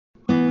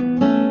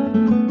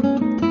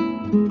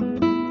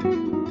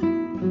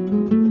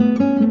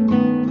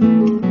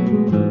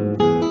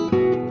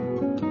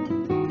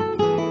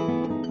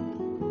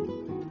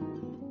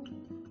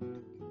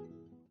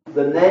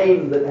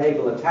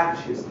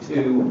attaches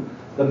to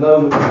the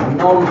moment of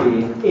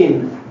non-being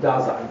in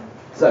Dasein.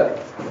 So,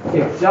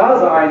 if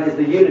Dasein is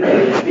the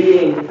unity of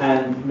being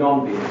and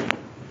non-being,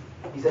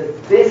 he says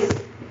this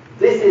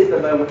is the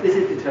moment, this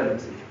is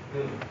determinacy.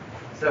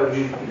 So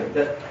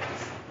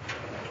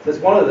there's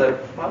one of the,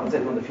 I wouldn't say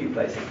one of the few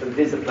places, but it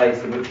is a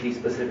place in which he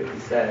specifically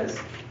says,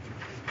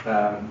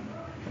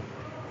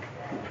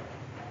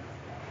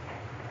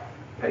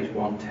 page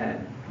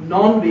 110,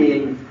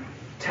 non-being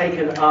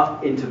taken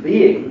up into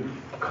being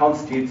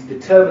constitutes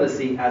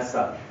determinacy as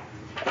such.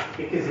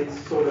 Because it's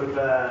sort of,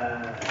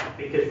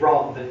 because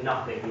rather than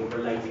nothing, you're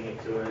relating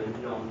it to a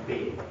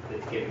non-being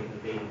that's giving the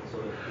being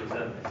sort of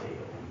determinacy.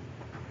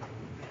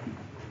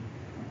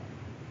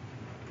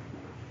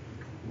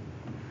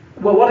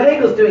 Well, what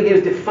Hegel's doing here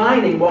is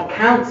defining what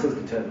counts as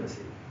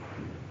determinacy.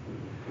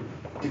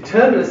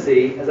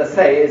 Determinacy, as I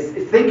say, is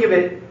think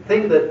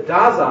that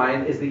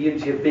Dasein is the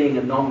unity of being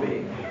and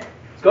non-being.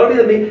 It's got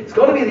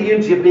to be the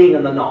unity of being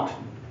and the not.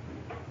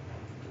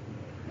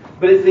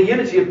 But it's the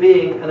unity of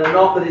being and a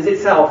not that is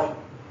itself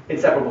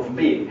inseparable from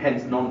being,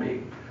 hence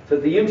non-being. So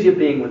the unity of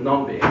being with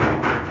non-being.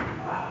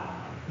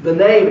 The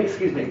name,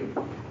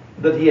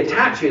 that he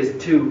attaches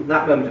to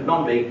that moment of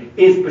non-being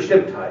is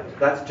Bestimmtheit.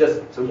 That's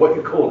just what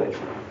you call it.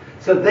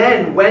 So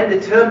then, when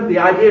the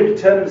idea of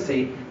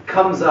determinacy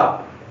comes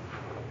up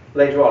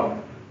later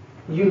on,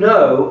 you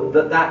know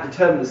that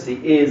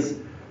determinacy is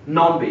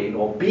non-being,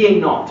 or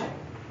being not.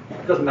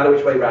 It doesn't matter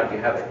which way around you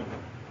have it.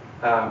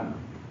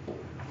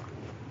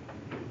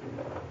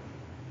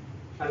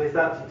 And is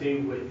that to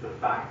do with the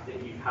fact that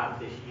you've had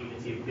this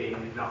unity of being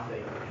and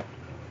nothing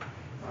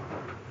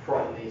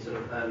from the sort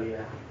of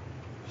earlier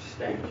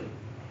stage?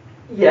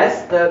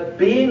 Yes, the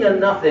being and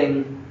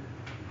nothing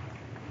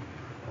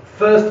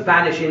first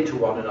vanish into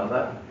one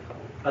another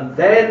and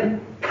then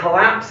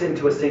collapse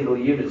into a single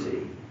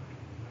unity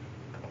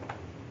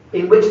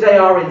in which they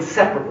are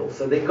inseparable.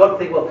 So they've got to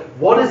think, well,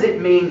 what does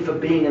it mean for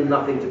being and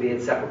nothing to be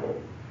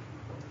inseparable?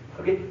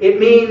 Okay, it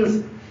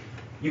means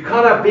you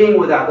can't have being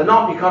without the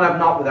not, you can't have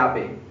not without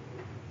being.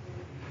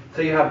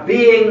 So you have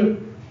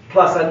being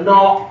plus a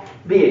not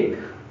being.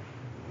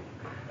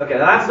 Okay,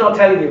 now that's not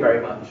telling you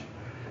very much.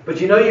 But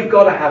you know you've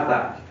got to have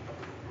that.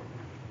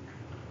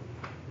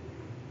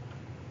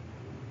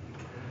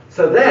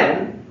 So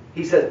then,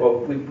 he says, well,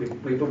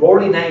 we've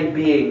already named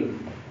being,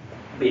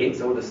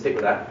 so we'll just stick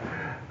with that.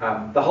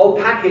 The whole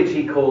package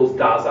he calls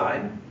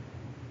Dasein.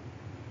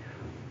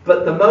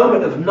 But the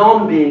moment of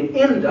non-being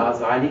in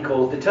Dasein he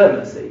calls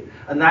determinacy.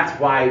 And that's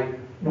why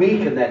we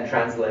can then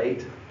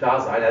translate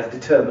Dasein as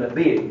determinate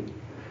being.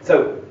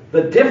 So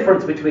the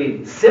difference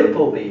between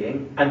simple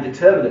being and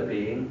determinate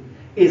being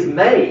is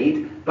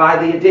made by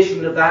the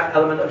addition of that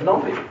element of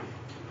non-being.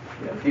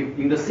 You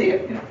can just see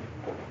it.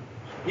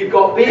 You've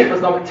got being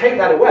plus non-being. Take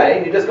that away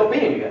and you've just got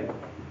being again.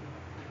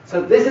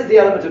 So this is the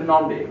element of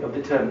non-being, of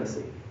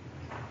determinacy.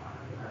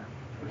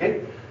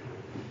 Okay?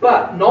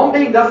 But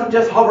non-being doesn't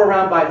just hover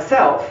around by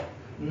itself.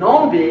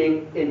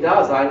 Non-being in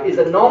Dasein is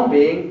a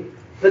non-being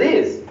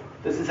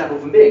that's inseparable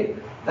from being.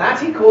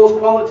 That he calls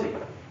quality.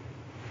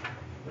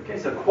 Okay,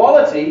 so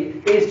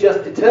quality is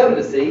just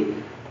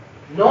determinacy,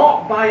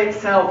 not by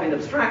itself in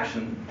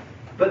abstraction,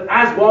 but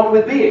as one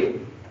with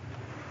being.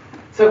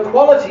 So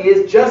quality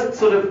is just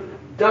sort of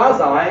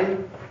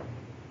Dasein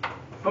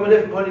from a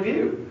different point of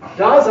view.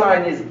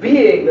 Dasein is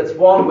being that's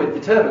one with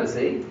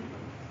determinacy,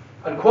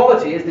 and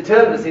quality is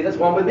determinacy that's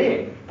one with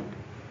being.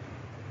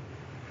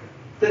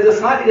 There's a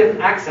slightly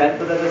different accent,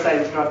 but they're the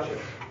same structure.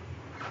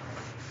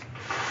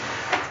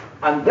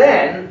 And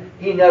then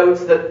he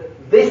notes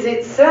that this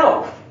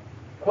itself,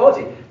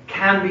 quality,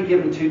 can be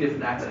given two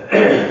different accents.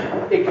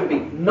 It can be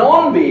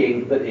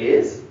non-being that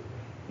is,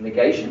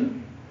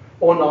 negation,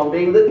 or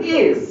non-being that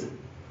is,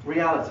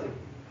 reality.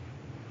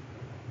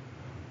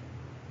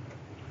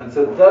 And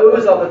so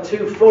those are the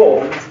two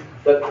forms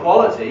that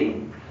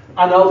quality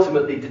and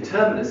ultimately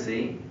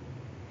determinacy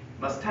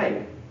must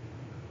take.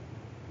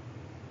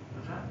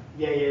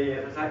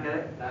 Yeah. Does that get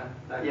it?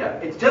 That Yeah,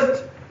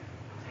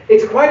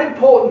 it's quite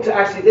important to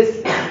actually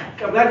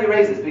I'm glad you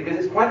raised this because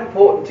it's quite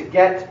important to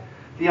get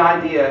the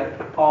idea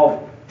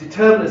of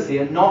determinacy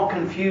and not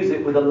confuse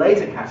it with a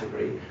later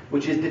category,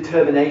 which is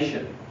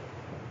determination.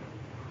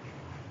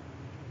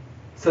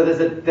 So there's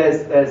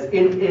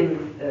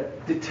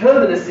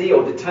determinacy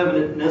or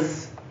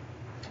determinateness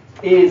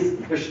is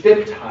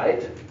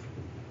Bestimmtheit.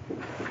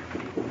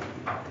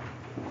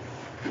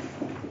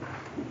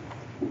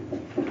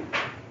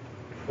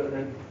 But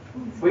then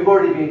we've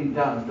already been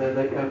done.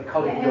 The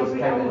colleague of yours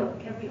came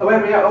in.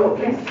 Every hour. Oh,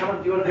 please, come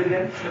on. Do you want to do it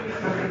again?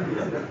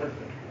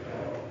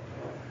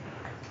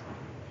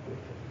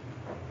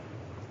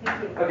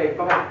 Thank you. Okay,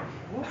 bye.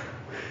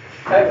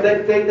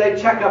 They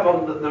check up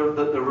on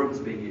the rooms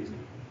being used.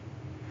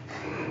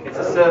 It's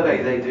a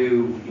survey they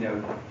do,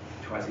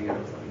 twice a year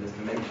or something, just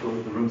to make sure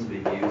that the rooms are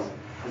being used.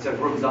 And so if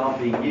rooms aren't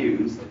being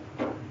used,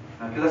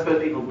 because I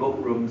suppose people book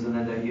rooms and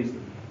then don't use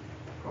them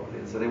properly,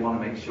 and so they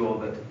want to make sure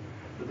that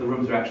the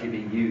rooms are actually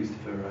being used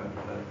for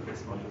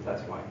this module.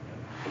 That's why.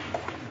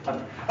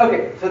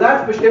 Okay, so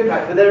that's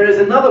Bestimmtheit, but there is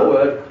another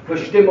word,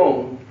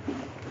 Bestimmung,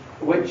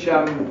 which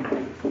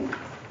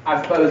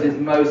I suppose is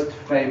most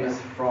famous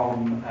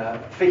from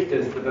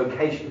Fichte's The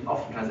Vocation,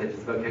 often translated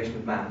as The Vocation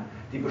of Man,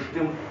 die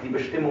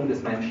Bestimmung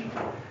des Menschen,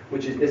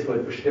 which is this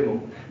word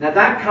Bestimmung. Now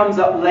that comes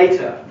up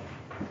later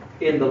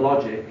in the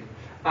logic,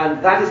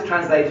 and that is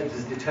translated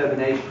as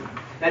determination.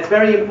 Now it's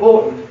very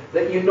important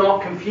that you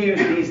not confuse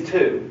these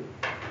two.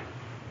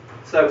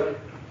 So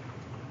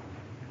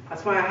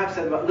that's why I have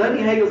said about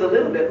learning Hegel's a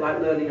little bit like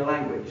learning a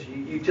language.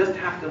 You just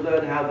have to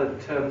learn how the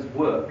terms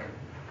work.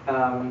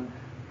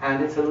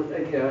 And it's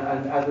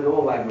and as with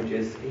all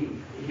languages,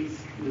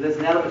 there's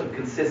an element of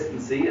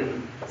consistency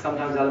and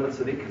sometimes elements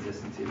of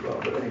inconsistency as well.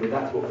 But anyway,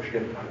 that's what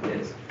Bestimmtheit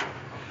is.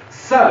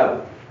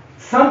 So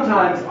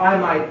sometimes I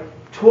might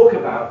talk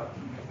about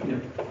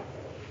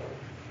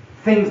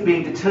things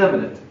being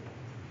determinate.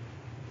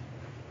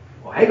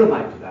 Well, Hegel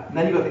might do that. And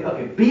then you've got to think,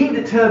 okay, being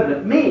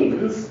determinate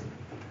means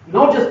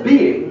not just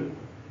being,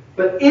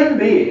 but in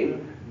being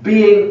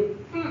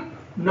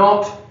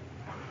not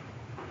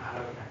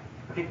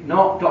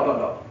not ...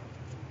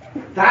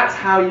 That's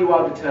how you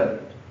are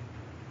determinate.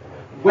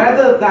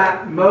 Whether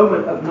that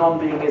moment of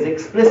non-being is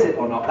explicit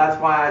or not, that's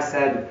why I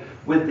said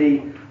with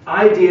the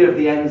idea of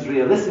the ens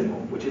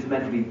realissimum, which is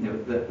meant to be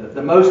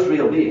the most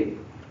real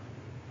being,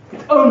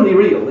 it's only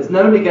real, there's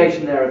no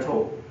negation there at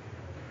all.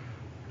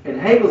 In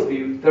Hegel's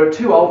view, there are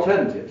two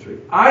alternatives,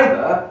 really.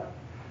 Either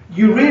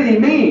you really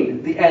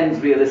mean the ens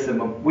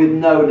realissimum with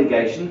no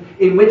negation,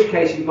 in which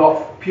case you've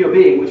got pure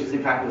being, which is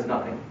in fact there's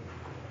nothing.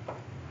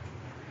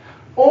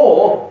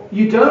 Or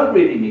you don't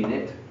really mean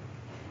it,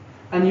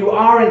 and you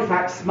are in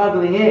fact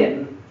smuggling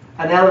in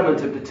an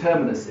element of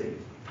determinacy.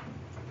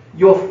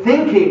 You're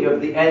thinking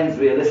of the ens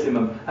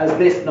realissimum as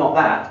this, not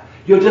that.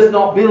 You're just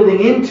not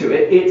building into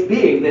it, it's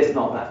being this,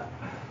 not that.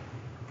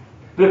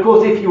 But of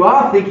course, if you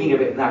are thinking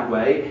of it that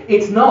way,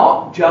 it's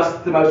not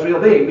just the most real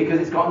being, because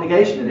it's got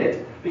negation in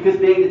it, because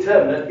being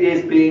determinate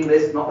is being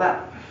this, not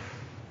that.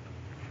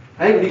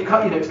 It's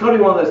got to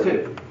be one of those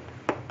two.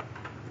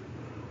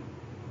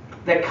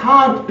 There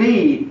can't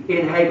be,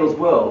 in Hegel's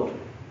world,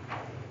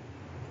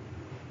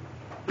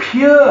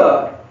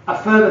 pure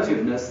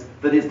affirmativeness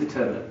that is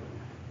determinate.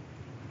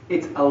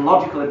 It's a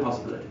logical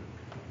impossibility.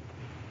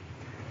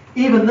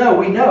 Even though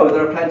we know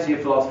there are plenty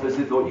of philosophers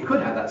who thought you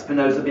could have that,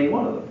 Spinoza being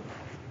one of them.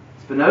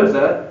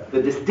 Spinoza,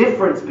 this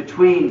difference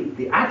between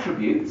the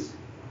attributes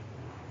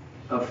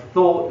of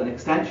thought and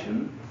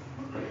extension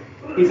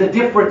is a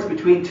difference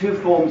between two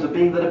forms of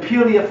being that are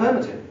purely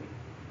affirmative.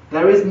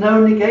 There is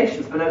no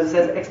negation. Spinoza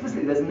says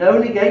explicitly, there's no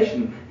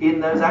negation in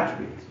those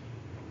attributes.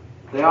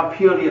 They are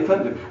purely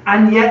affirmative.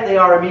 And yet they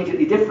are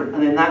immediately different,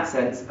 and in that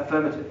sense,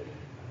 affirmative.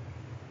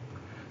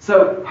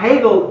 So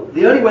Hegel,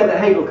 the only way that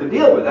Hegel can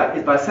deal with that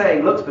is by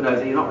saying, look,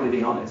 Spinoza, you're not really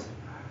being honest.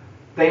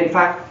 They, in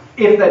fact,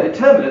 if they're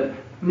determinate,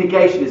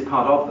 negation is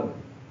part of them.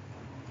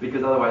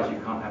 Because otherwise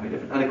you can't have it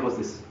different. And of course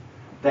this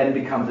then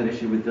becomes an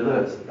issue with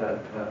Deleuze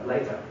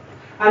later.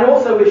 And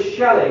also with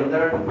Schelling,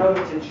 there are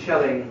moments in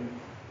Schelling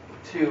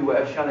too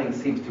where Schelling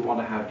seems to want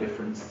to have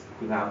difference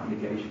without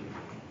negation.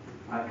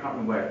 I can't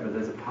remember where, but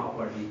there's a part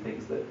where he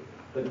thinks that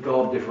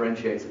God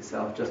differentiates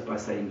itself just by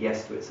saying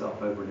yes to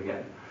itself over and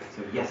again.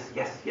 So yes,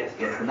 yes, yes,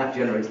 yes, and that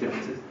generates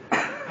differences.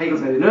 Hegel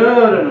says,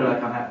 no, I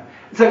can't have it.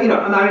 So,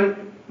 I mean,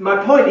 my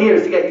point here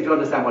is to get you to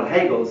understand what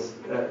Hegel's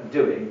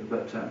doing,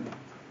 but,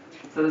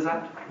 so does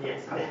that?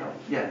 Yes.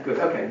 Yeah, good,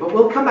 okay, but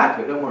we'll come back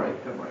to it, don't worry.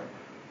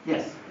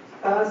 Yes?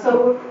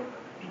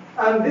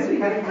 This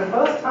week, I think the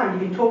first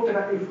time you've talked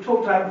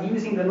about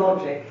using the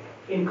logic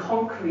in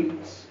concrete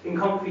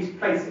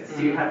places. So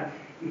you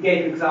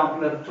gave an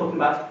example of talking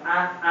about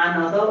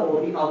an other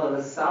or the other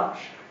as such.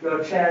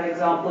 Your chair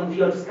example and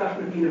your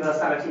discussion of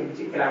universality and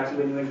particularity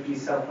when you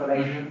introduce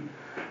self-relation. Mm-hmm.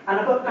 And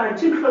I've got kind of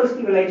two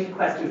closely related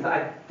questions that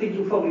I think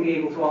you'll probably be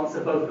able to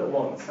answer both at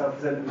once, so I'll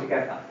present them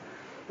together.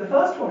 The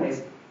first one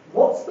is,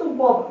 what's the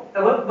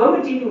when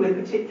we're dealing with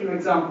particular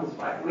examples,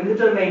 right? We're in the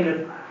domain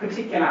of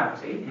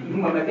particularity,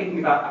 even when we're thinking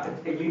about a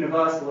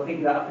universal, we're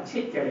thinking about a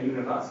particular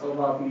universal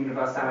rather than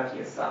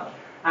universality as such,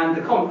 and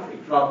the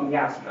concrete rather than the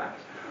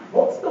abstract.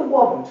 What's the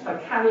warrant for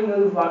carrying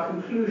over our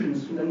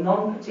conclusions from the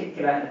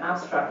non-particular and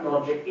abstract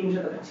logic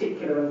into the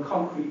particular and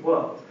concrete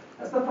world?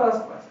 That's the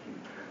first question.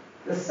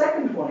 The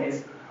second one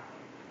is,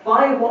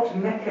 by what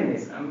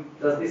mechanism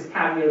does this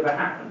carryover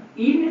happen?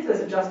 Even if there's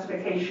a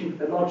justification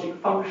for the logic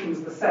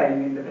functions the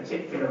same in the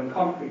particular and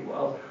concrete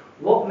world,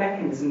 what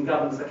mechanism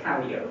governs the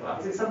carryover?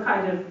 Is it some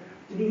kind of,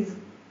 do these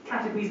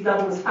categories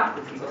double as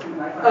faculties or something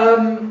like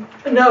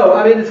that? No,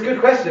 I mean, it's a good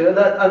question, and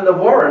the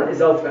warrant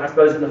is ultimately, I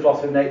suppose, in the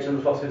philosophy of nature and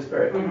the philosophy of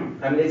spirit.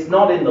 Mm-hmm. I mean, it's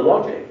not in the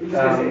logic. It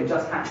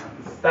just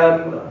happens.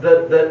 That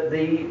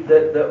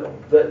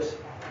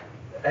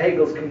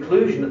Hegel's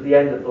conclusion at the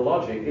end of the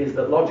logic is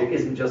that logic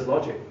isn't just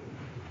logic.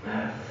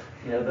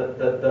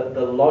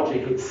 The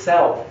logic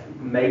itself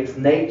makes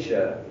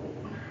nature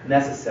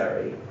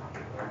necessary,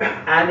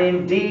 and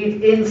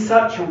indeed in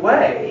such a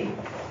way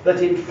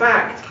that in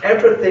fact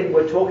everything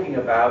we're talking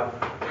about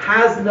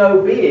has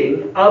no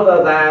being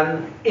other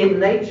than in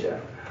nature.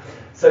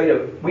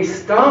 So, we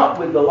start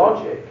with the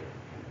logic,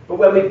 but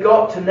when we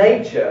got to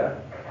nature,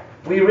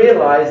 we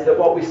realized that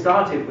what we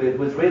started with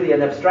was really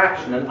an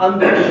abstraction, an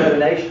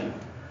underdetermination,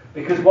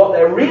 because what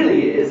there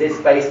really is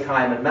space,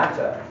 time, and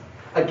matter.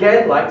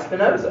 Again, like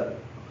Spinoza.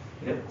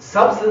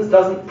 Substance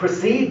doesn't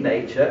precede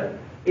nature,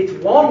 it's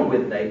one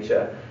with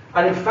nature.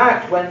 And in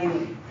fact, when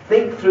you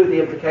think through the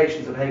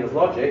implications of Hegel's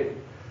logic,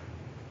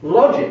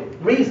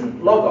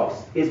 reason,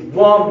 logos, is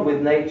one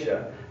with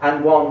nature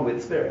and one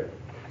with spirit.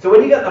 So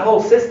when you get the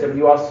whole system,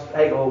 you ask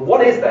Hegel,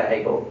 what is there,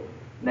 Hegel?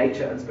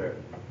 Nature and spirit.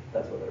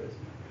 That's what there is.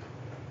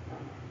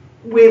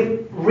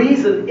 With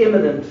reason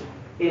immanent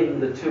in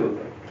the two of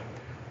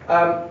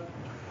them.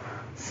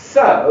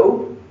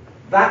 So,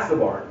 that's the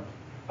warrant,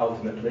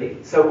 ultimately.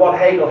 So what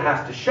Hegel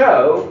has to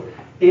show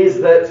is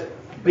that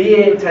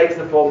being takes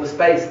the form of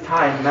space,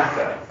 time,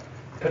 matter.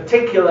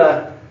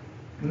 Particular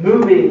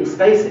moving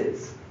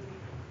spaces,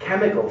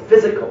 chemical,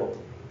 physical,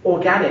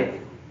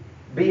 organic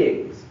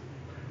beings.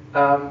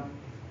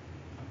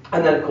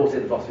 And then, of course,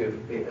 in the philosophy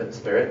of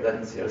spirit,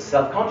 then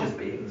self-conscious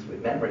beings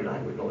with memory,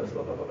 language, and all this,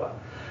 blah, blah, blah, blah.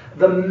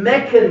 The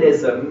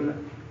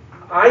mechanism,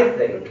 I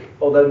think,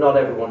 although not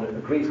everyone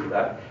agrees with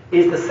that,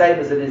 is the same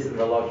as it is in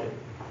the logic.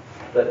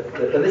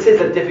 And this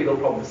is a difficult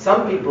problem.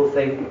 Some people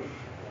think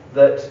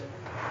that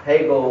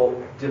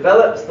Hegel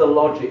develops the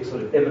logic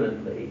sort of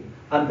immanently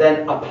and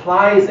then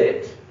applies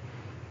it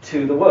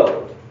to the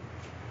world.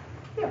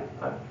 Yeah,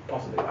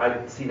 possibly.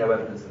 I see no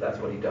evidence that that's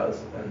what he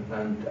does,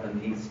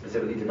 and he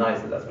specifically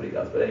denies that that's what he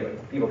does. But anyway,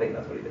 people think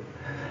that's what he did.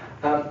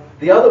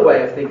 The other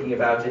way of thinking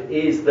about it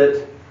is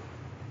that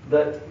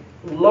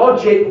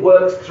logic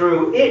works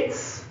through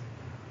its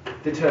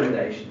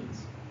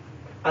determinations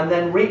and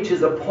then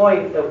reaches a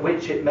point at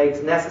which it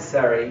makes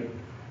necessary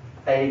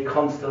a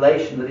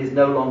constellation that is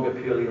no longer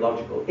purely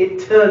logical. It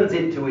turns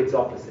into its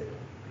opposite,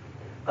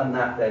 and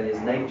that then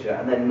is nature.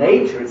 And then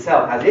nature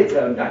itself has its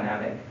own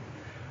dynamic,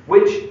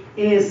 which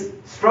is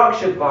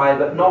structured by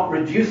but not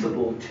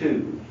reducible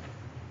to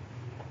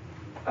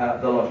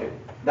the logic.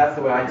 That's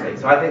the way I take it.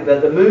 So I think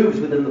that the moves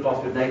within the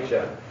philosophy of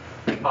nature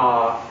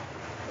are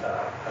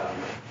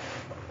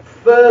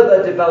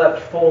further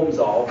developed forms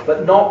of,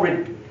 but not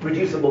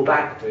reducible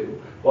back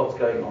to, what's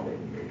going on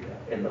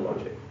in the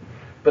logic.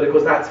 But of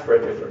course that's for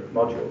a different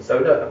module. So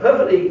no, a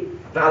perfectly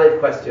valid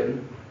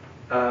question.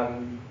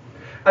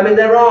 I mean,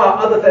 there are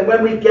other things.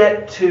 When we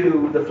get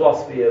to the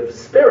philosophy of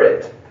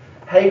spirit,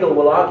 Hegel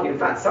will argue, in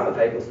fact, some of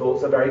Hegel's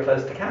thoughts are very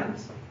close to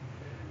Kant's.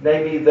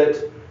 Namely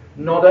that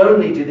not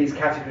only do these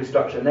categories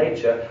structure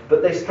nature,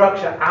 but they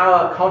structure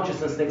our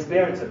consciousness and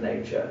experience of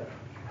nature.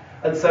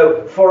 And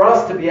so for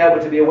us to be able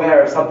to be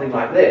aware of something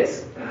like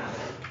this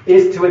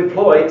is to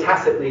employ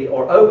tacitly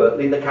or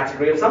overtly the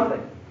category of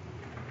something.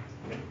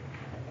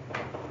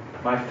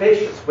 My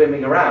fish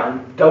swimming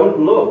around don't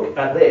look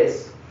at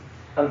this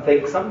and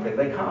think something.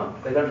 They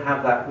can't. They don't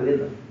have that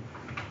within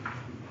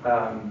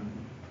them.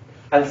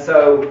 And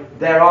so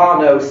there are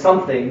no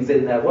somethings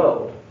in their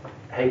world.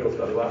 Hegel's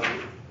got to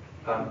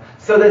argue.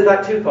 So there's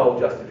that twofold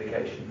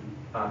justification,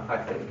 I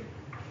think.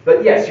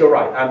 But yes, you're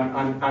right.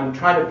 I'm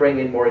trying to bring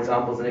in more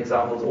examples, and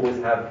examples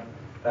always have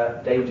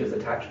dangers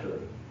attached to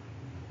them.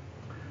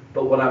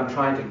 But what I'm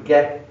trying to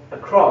get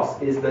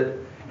across is that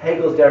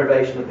Hegel's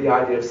derivation of the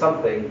idea of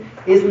something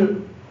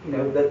isn't,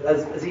 that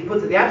as he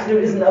puts it, the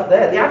absolute isn't up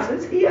there. The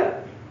absolute's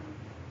here.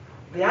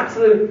 The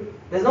absolute,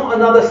 there's not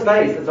another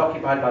space that's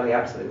occupied by the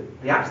absolute.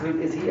 The absolute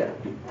is here.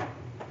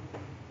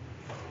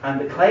 And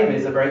the claim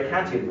is a very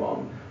Kantian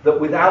one, that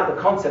without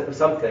the concept of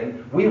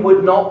something, we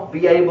would not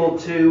be able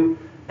to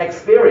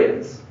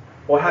experience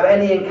or have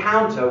any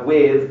encounter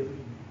with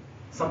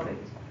something.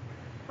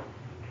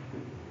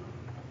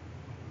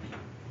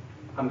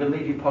 I'm going to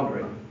leave you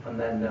pondering, and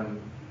then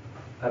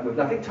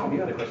I think, Tom, you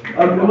had a question.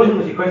 It wasn't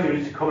much a question, it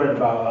was just a comment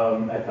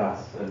about Edvas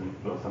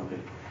or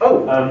something.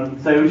 Oh!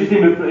 So it was just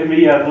in the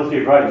philosophy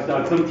of writing, so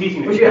I'm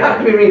teaching. Which you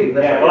haven't been reading.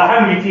 Yeah, well, I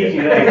haven't been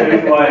teaching today, so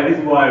this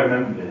is why I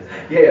remember this.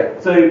 Yeah.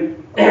 So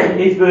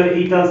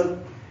he does,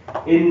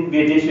 in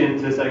the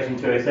addition to section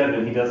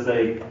 207, he does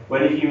say,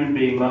 when a human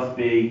being must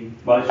be,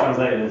 well, it's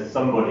translated as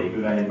somebody,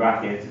 but then in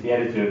brackets, the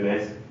editor of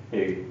this,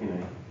 who,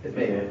 it's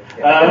me.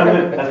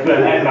 That's good,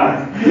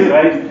 Edvas,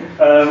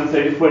 right?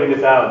 So just pointing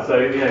this out.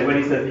 So when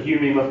he says the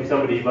human being must be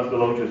somebody, he must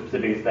belong to a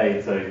specific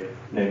estate. So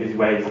this is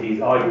where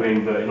he's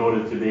arguing that in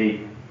order to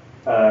be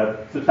a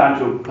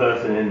substantial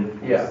person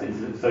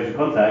in social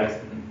context,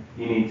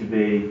 you need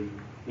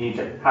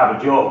to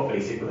have a job,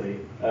 basically.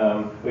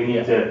 We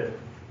need to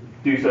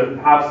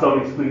have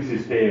some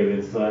exclusive sphere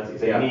in society.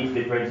 So you need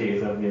to differentiate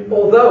yourself.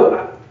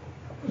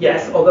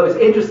 Although it's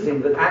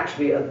interesting that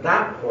actually at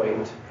that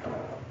point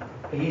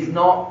he's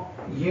not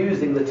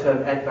using the term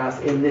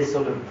Edvas in this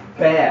sort of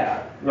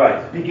bare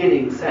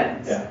beginning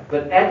sense,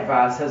 but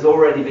Edvas has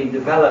already been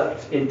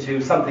developed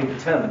into something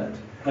determinate.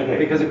 Okay.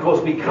 Because of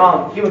course we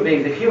can't,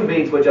 if human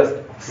beings were just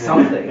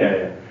something,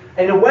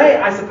 in a way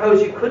I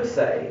suppose you could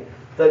say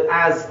that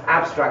as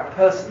abstract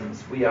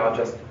persons we are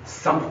just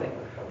something.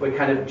 We're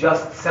kind of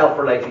just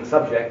self-relating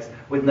subjects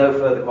with no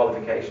further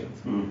qualifications.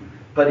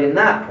 But in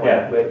that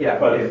point, we're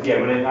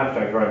in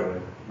abstract,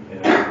 right?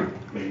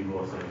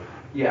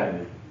 Yeah.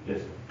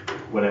 Just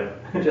whatever.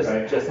 Just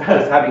right? just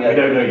having a we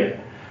don't know yet.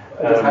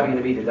 just having an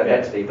immediate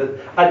identity. But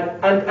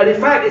and in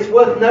fact, it's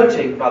worth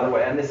noting, by the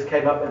way, and this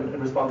came up in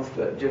response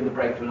to it during the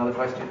break to another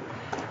question,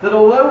 that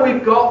although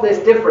we've got this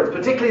difference,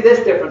 particularly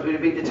this difference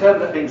between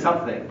determinate being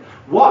something,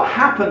 what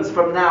happens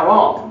from now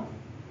on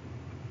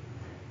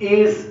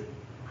is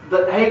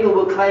that Hegel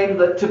will claim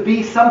that to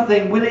be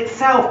something will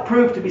itself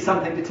prove to be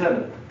something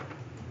determinate.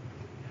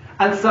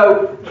 And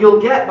so you'll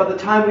get, by the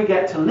time we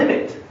get to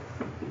limit,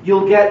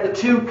 you'll get the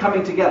two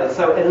coming together.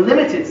 So a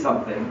limited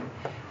something,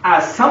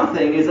 as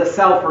something is a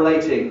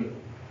self-relating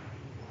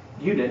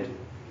unit,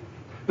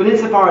 but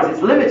insofar as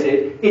it's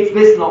limited, it's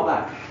this, not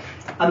that.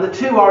 And the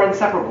two are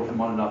inseparable from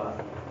one another.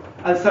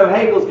 And so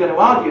Hegel's going to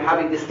argue,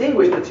 having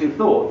distinguished the two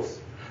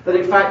thoughts, that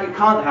in fact you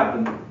can't have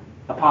them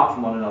apart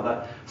from one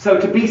another. So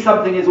to be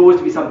something is always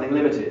to be something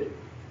limited.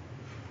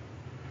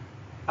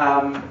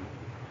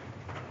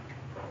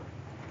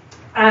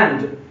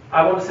 And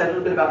I want to say a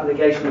little bit about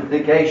negation of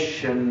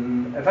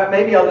negation. In fact,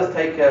 maybe I'll just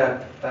take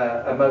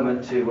a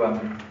moment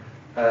to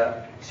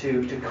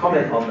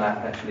comment on that,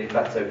 actually, if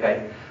that's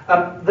okay.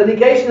 The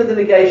negation of the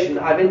negation,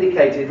 I've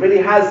indicated, really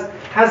has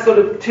sort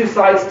of two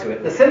sides to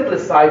it. The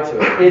simplest side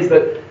to it is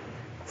that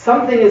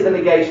something is the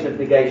negation of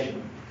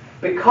negation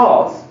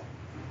because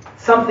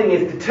something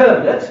is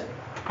determinate,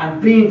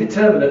 and being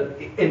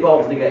determinate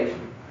involves negation.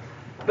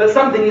 But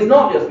something is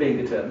not just being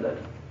determinate,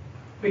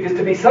 because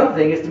to be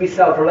something is to be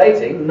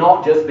self-relating,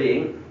 not just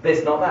being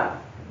this, not that.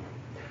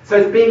 So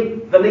it's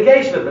being the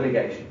negation of the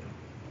negation.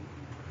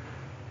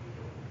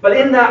 But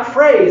in that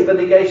phrase, the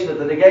negation of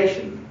the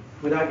negation,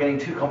 without getting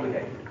too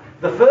complicated,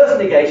 the first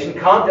negation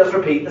can't just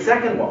repeat the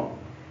second one.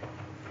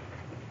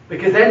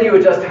 Because then you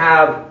would just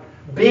have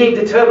being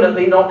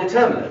determinately not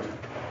determinate,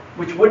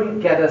 which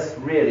wouldn't get us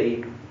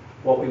really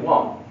what we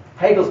want.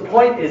 Hegel's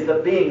point is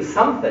that being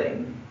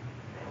something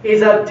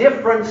is a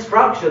different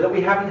structure that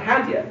we haven't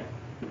had yet.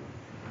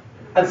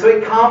 And so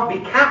it can't be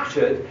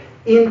captured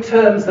in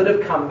terms that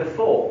have come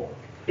before.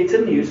 It's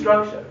a new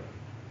structure.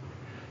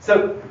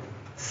 So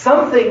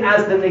something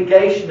as the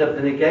negation of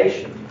the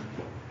negation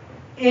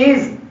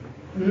is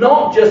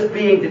not just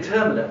being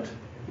determinate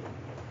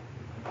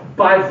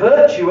by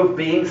virtue of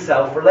being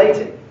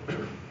self-relating.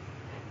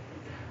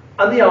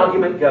 And the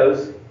argument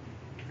goes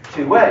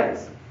two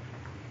ways.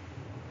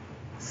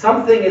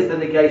 Something is the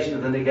negation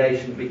of the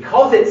negation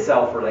because it's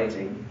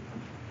self-relating,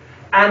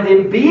 and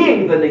in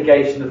being the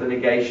negation of the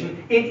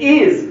negation, it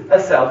is a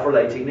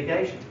self-relating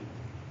negation.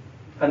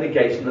 A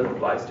negation that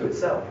applies to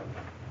itself.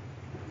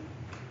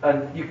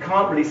 And you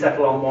can't really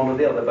settle on one or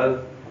the other,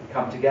 both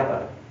come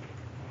together.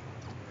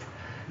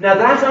 Now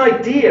that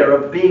idea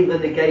of being the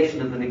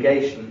negation of the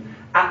negation,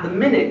 at the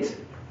minute,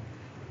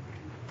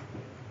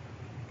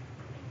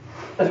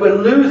 as it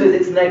loses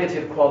its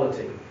negative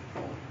quality,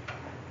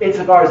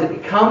 insofar as it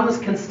becomes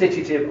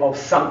constitutive of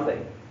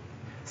something.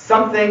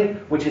 Something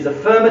which is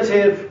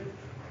affirmative,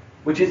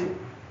 which is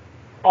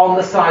on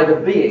the side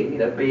of being,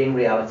 being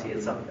reality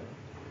and something.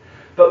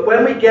 But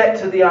when we get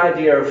to the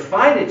idea of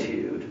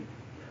finitude,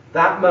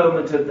 that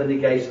moment of the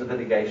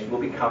negation will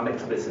become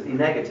explicitly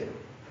negative.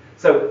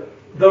 So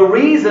the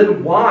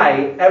reason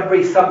why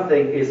every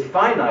something is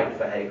finite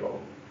for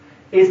Hegel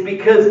is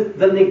because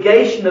the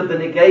negation of the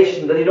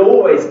negation that it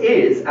always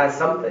is as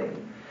something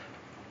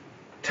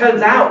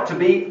turns out to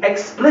be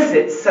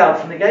explicit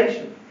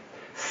self-negation,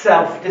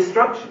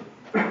 self-destruction.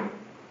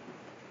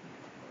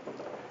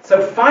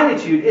 So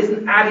finitude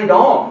isn't added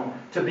on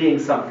to being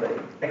something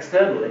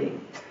externally.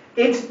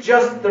 It's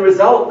just the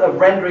result of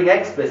rendering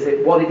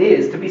explicit what it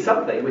is to be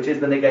something, which is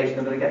the negation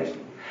of the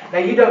negation. Now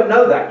you don't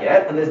know that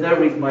yet, and there's no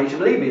reason why you should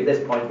believe me at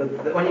this point,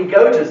 but when you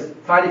go to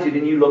finitude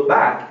and you look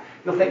back,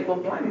 you'll think, well,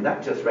 blimey,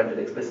 that just rendered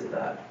explicit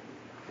that.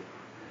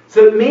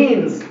 So it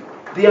means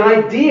the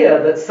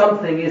idea that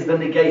something is the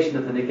negation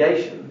of the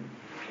negation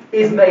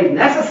is made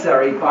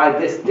necessary by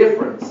this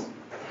difference,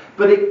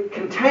 but it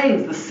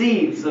contains the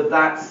seeds of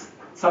that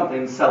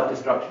something's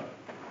self-destruction.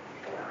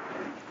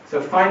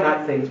 So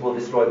finite things will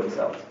destroy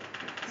themselves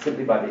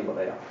simply by being what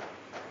they are.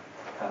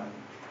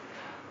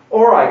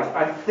 All right,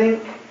 I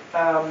think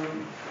I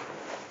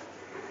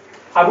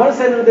want to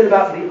say a little bit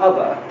about the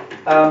other,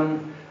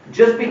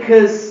 just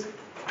because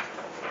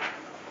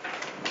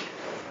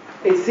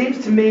it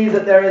seems to me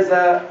that there is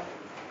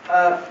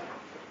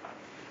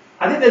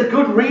I think there's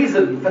good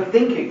reason for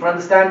thinking, for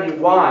understanding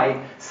why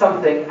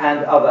something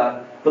and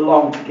other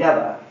belong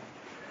together.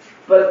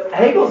 But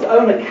Hegel's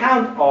own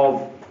account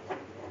of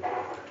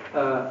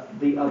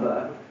the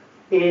other,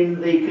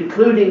 in the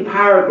concluding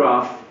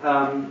paragraph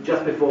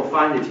just before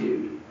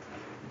finitude,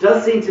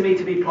 does seem to me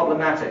to be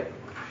problematic.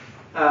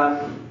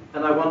 And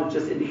I want to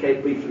just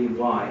indicate briefly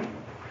why.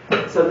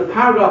 So the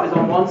paragraph is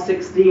on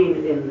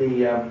 116 in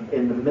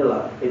the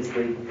Miller. It's a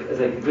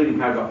concluding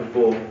paragraph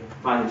before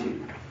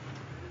finitude.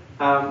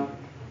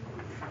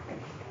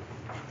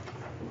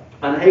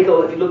 And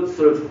Hegel, if you look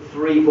sort of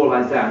 3-4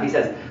 lines down, he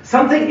says,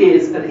 something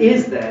is and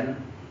is then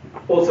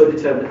also a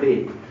determinate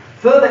being.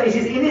 Further, it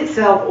is in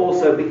itself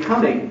also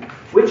becoming,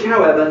 which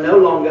however no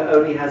longer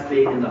only has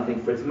being and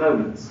nothing for its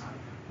moments.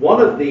 One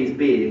of these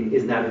being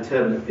is now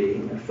determinate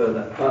being, and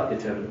further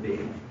determinate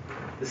being.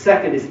 The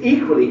second is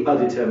equally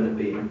undeterminate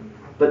being,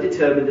 but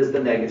determined as the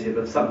negative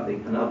of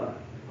something, another.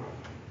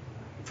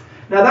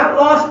 Now that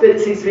last bit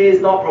seems to me is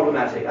not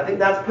problematic. I think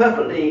that's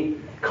perfectly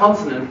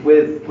consonant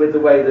with the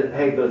way that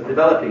Hegel is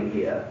developing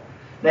here.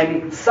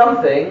 Namely,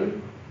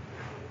 something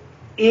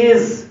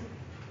is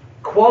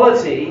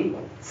quality,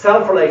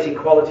 self-relating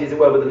quality, as it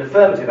were, with an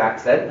affirmative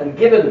accent, and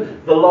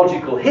given the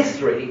logical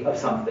history of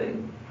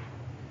something,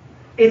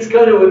 it's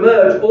going to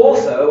emerge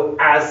also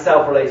as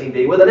self-relating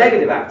being with a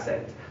negative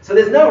accent. So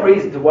there's no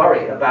reason to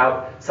worry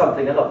about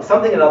something and other.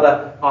 Something and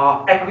other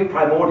are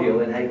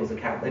equiprimordial in Hegel's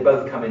account. They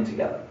both come in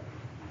together.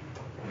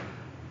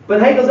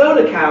 But Hegel's own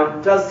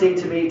account does seem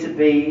to me to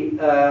be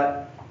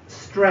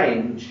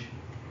strange,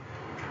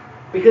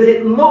 because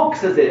it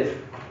looks as if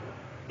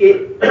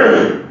it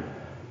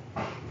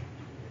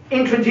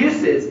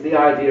introduces the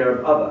idea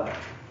of other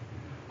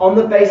on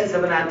the basis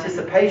of an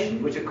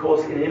anticipation, which of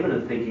course in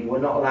immanent thinking we're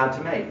not allowed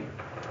to make.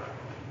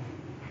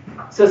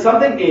 So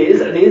something is,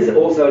 and is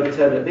also a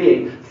determinate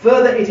being.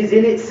 Further, it is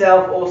in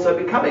itself also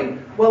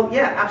becoming. Well,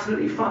 yeah,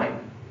 absolutely fine.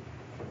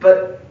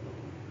 But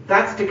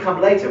that's to come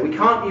later. We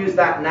can't use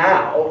that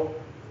now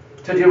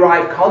to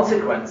derive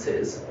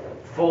consequences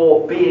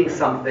for being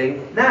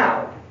something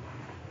now.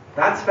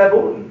 That's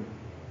verboten.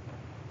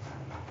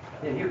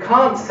 You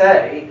can't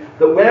say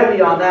that where we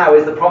are now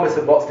is the promise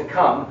of what's to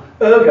come,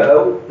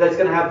 ergo, that's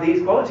going to have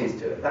these qualities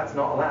to it. That's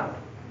not allowed.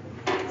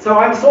 So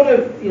I'm sort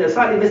of,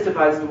 slightly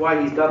mystified as to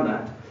why he's done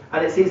that.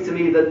 And it seems to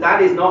me that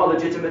that is not a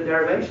legitimate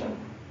derivation.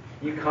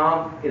 You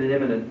can't, in an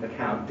immanent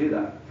account, do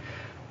that.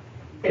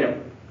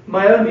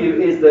 My own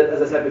view is that,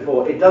 as I said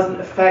before, it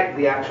doesn't affect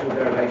the actual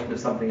derivation of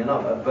something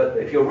another. But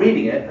if you're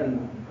reading it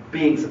and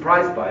being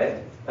surprised by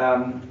it,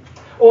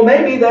 or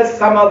maybe there's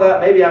some other,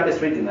 maybe I'm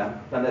misreading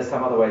that, and there's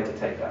some other way to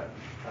take that.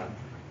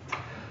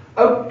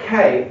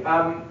 Okay,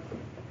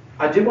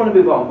 I do want to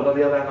move on, but on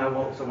the other hand, I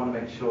also want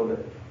to make sure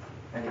that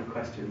any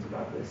questions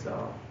about this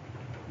are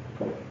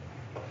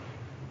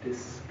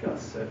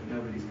discussed, so if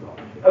nobody's got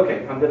anything.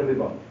 Okay, I'm going to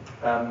move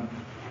on.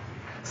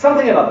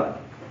 Something and other.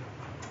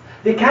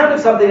 The account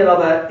of something and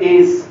other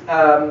is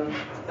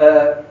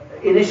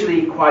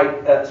initially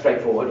quite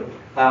straightforward.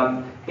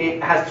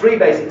 It has three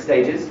basic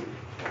stages.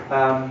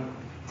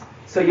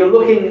 So you're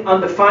looking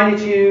under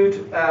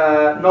finitude,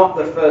 not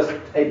the first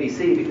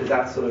ABC, because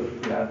that's sort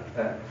of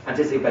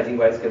anticipating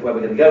where we're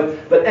going to go,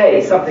 but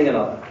A, something and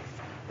other.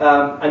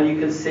 And you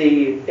can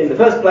see in the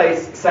first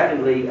place,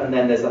 secondly, and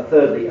then there's a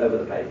thirdly over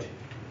the page.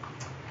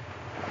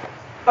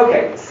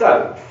 Okay,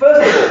 so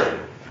first of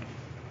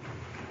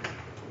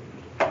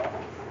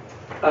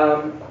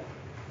all,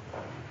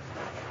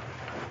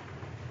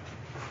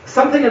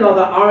 something and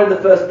other are in the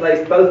first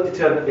place both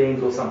determinate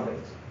beings or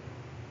somethings.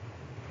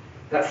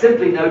 That's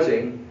simply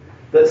noting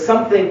that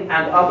something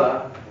and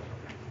other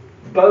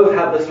both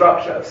have the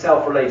structure of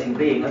self-relating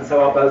being, and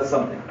so are both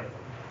something.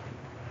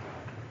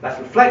 That's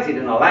reflected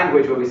in our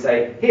language where we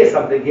say, here's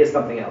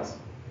something else.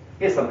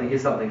 Here's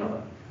something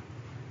other.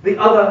 The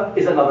other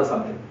is another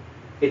something.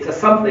 It's a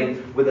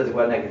something with, as it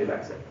were, negative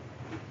accent.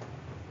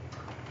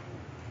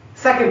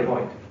 Second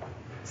point,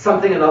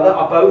 something and other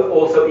are both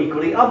also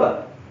equally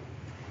other.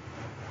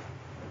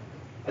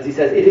 As he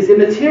says, it is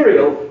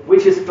immaterial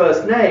which is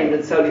first named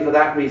and solely for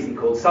that reason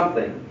called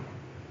something.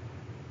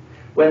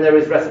 When there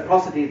is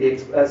reciprocity, in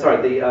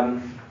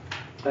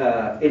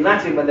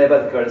Latin, when they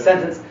both occur in a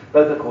sentence,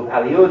 both are called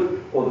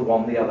aliud, or the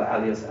one, the other,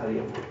 alius,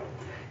 aliud.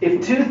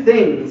 If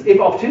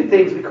of two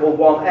things we call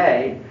one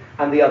A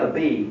and the other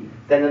B,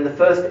 then in the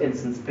first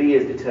instance B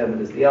is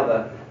determined as the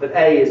other, but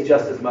A is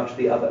just as much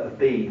the other of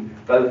B.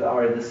 Both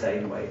are in the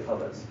same way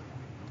others.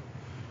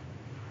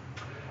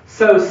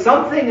 So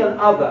something and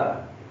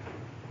other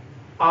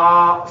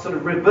are sort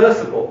of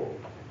reversible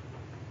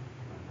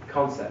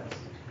concepts.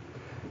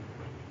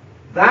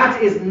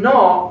 That is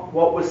not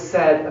what was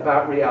said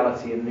about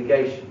reality and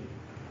negation.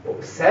 What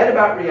was said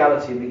about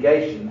reality and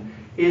negation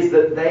is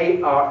that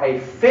they are a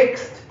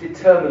fixed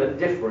determinate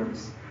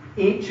difference,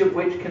 each of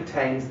which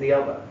contains the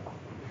other.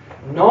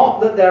 Not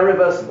that they're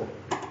reversible.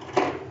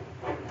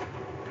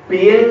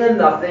 Being and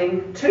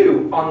nothing,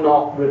 too, are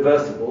not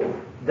reversible.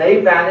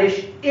 They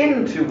vanish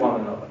into one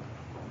another.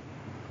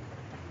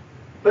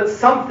 But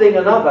something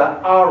and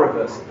other are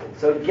reversible.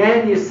 So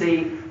again, you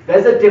see,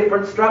 there's a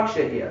different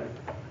structure here,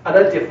 and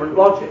a different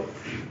logic.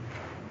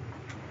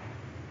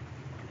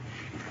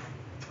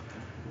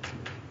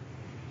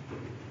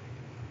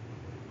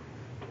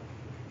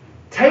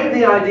 Take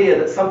the idea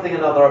that something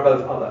and other are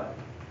both other,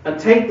 and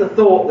take the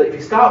thought that if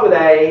you start with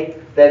A,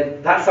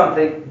 then that's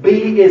something,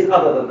 B is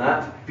other than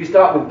that. If you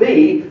start with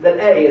B, then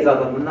A is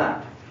other than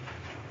that.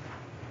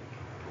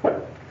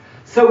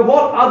 So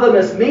what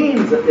otherness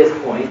means at this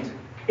point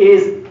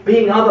is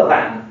being other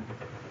than.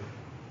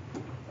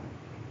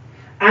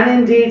 And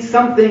indeed,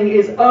 something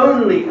is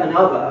only an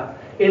other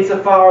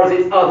insofar as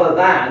it's other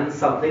than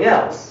something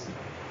else.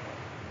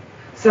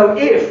 So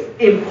if,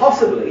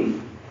 impossibly,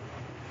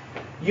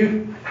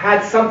 you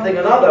had something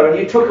and other and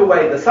you took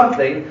away the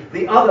something,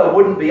 the other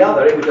wouldn't be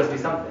other, it would just be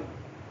something.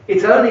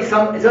 It's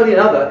only an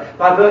other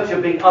by virtue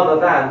of being other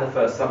than the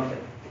first something.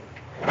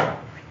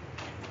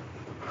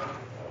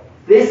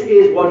 This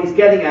is what he's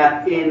getting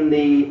at in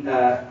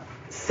the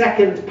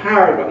second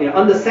paragraph.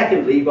 Under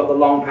secondly, you've got the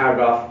long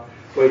paragraph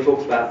where he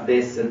talks about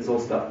this, and it's all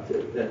stuff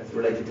that's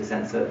related to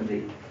sense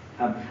certainty.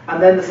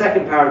 And then the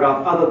second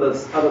paragraph,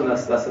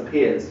 otherness thus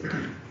appears.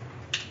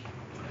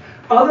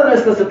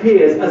 Otherness thus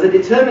appears as a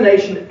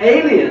determination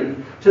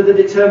alien to the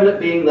determinate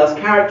being thus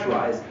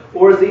characterized,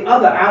 or as the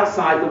other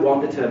outside the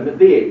one determinate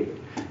being.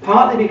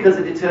 Partly because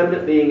a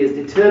determinate being is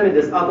determined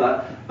as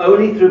other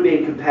only through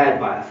being compared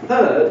by a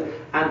third,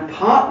 and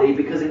partly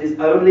because it is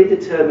only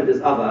determined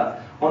as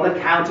other on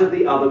account of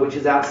the other which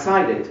is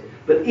outside it,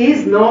 but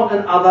is not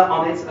an other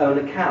on its own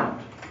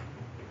account.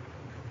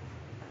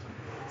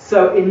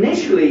 So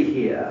initially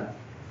here,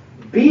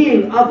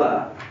 being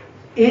other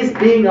is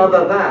being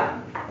other than.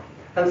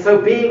 And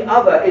so being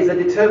other is a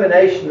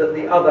determination that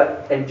the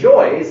other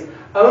enjoys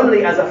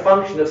only as a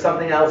function of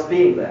something else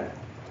being there.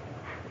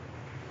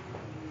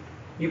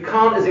 You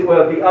can't, as it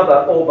were, be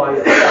other all by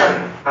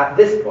yourself at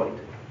this point.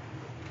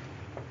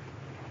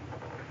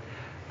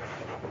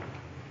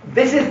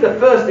 This is the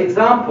first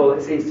example,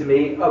 it seems to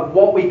me, of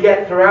what we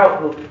get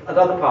throughout at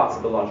other parts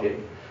of the logic,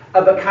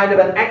 of a kind of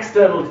an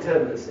external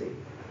determinacy,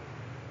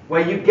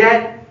 where you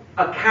get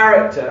a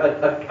character,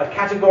 a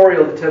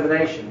categorical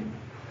determination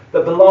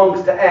that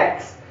belongs to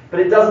X, but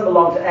it doesn't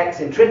belong to X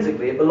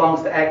intrinsically, it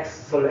belongs to X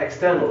sort of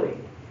externally.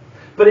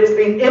 But it's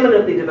been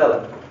immanently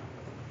developed.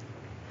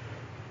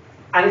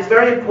 And it's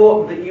very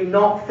important that you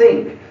not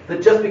think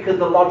that just because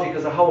the logic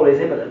as a whole is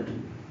immanent,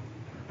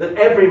 that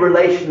every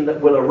relation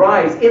that will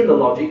arise in the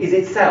logic is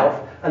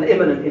itself an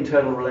immanent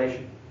internal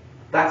relation.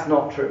 That's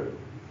not true.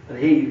 And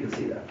here you can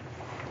see that.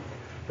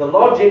 The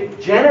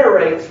logic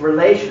generates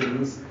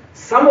relations,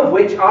 some of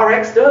which are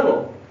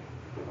external.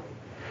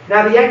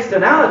 Now the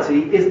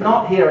externality is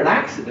not here an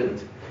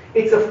accident.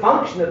 It's a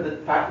function of the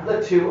fact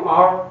that the two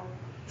are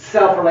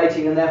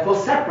self-relating and therefore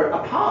separate,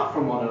 apart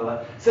from one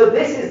another. So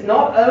this is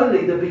not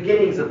only the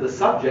beginnings of the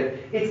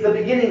subject, it's the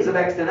beginnings of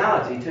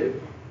externality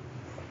too.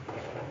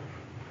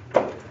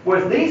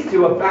 Whereas these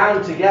two are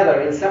bound together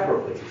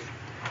inseparably.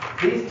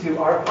 These two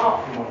are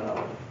apart from one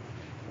another.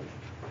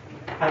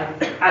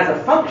 And as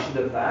a function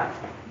of that,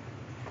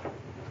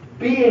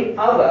 being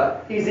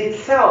other is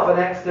itself an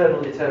external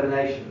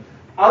determination.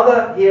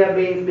 Other here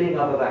means being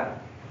other than.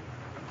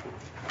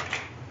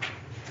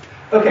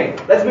 Okay,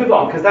 let's move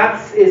on, because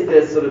that is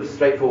the sort of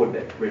straightforward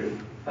bit, really.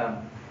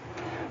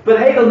 But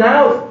Hegel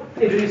now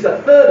introduces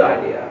a third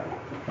idea,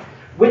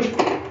 which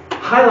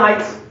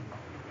highlights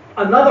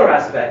another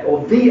aspect,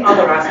 or the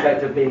other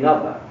aspect of being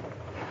other.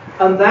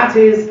 And that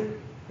is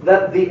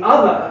that the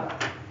other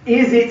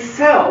is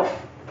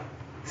itself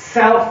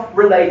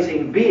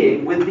self-relating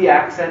being with the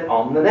accent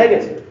on the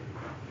negative.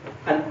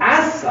 And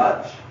as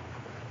such,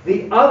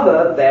 the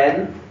other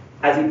then,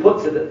 as he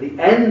puts it at the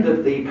end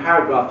of the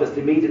paragraph just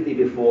immediately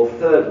before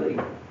thirdly,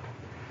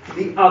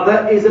 the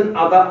other is an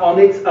other on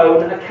its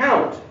own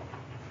account,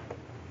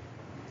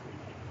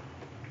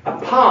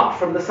 apart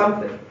from the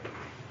something.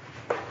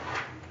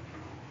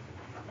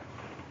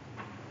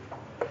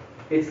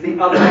 It's the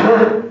other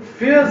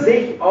für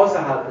sich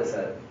außerhalb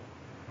desselben.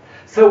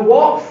 So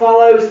what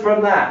follows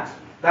from that?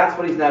 That's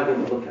what he's now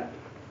going to look at.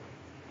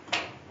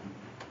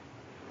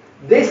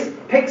 This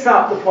picks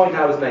up the point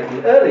I was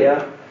making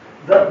earlier,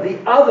 that the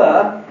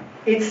other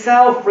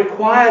itself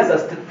requires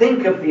us to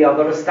think of the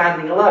other as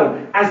standing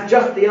alone, as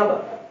just the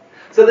other.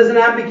 So there's an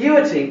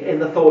ambiguity in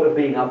the thought of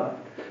being other.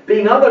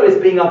 Being other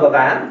is being other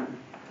than,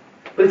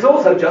 but it's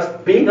also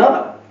just being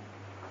other.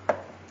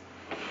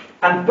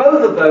 And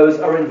both of those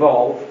are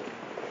involved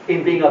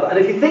in being other. And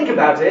if you think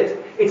about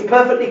it, it's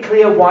perfectly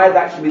clear why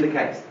that should be the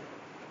case.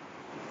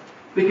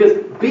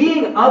 Because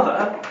being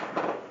other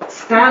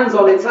stands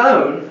on its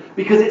own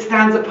because it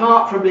stands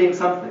apart from being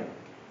something.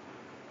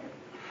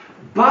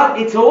 But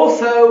it's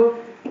also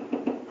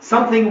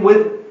something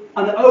with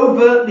an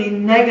overtly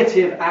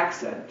negative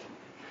accent.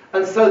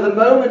 And so the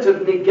moment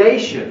of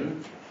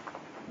negation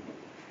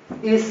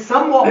is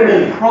somewhat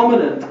more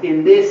prominent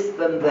in this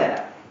than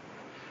there.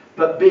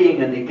 But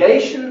being a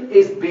negation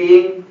is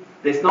being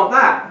this, not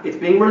that. It's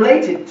being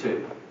related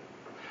to.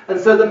 And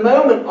so the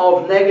moment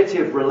of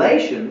negative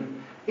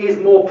relation is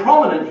more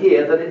prominent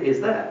here than it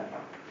is there.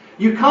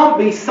 You can't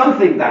be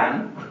something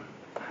than,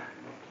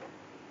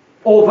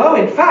 although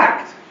in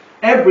fact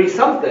every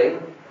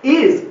something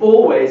is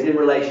always in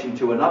relation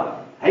to another.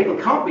 Hegel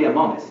can't be a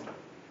monist,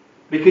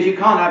 because you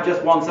can't have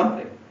just one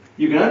something.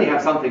 You can only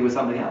have something with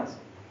something else.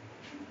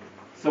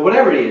 So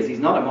whatever he is, he's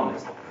not a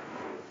monist.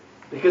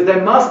 Because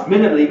there must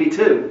minimally be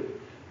two,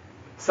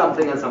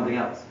 something and something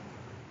else.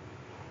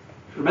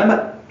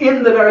 Remember,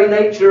 in the very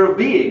nature of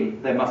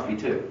being, there must be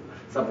two,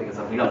 something and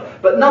something else.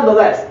 But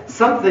nonetheless,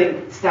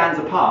 something stands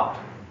apart.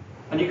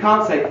 And you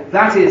can't say,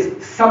 that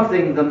is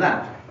something than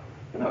that.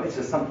 No, it's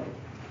just something.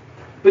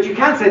 But you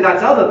can say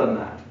that's other than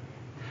that.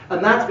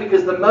 And that's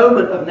because the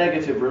moment of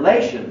negative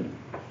relation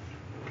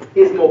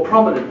is more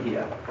prominent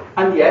here.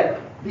 And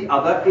yet, the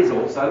other is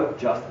also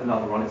just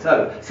another on its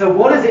own. So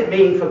what does it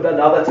mean for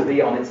another to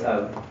be on its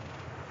own?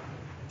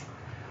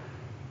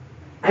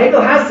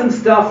 Hegel has some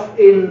stuff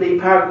in the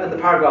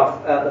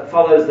paragraph that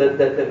follows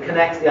that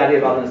connects the idea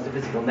of otherness to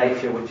physical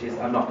nature, which is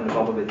I'm not going to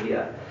bother with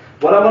here.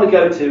 What I want to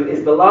go to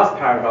is the last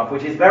paragraph,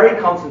 which is very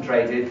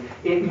concentrated.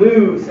 It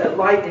moves at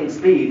lightning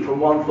speed from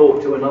one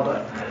thought to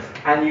another.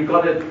 And you've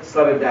got to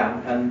slow it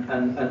down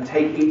and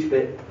take each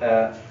bit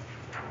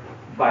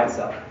by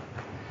itself.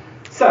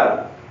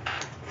 So,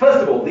 first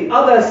of all, the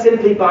other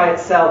simply by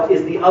itself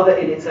is the other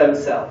in its own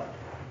self.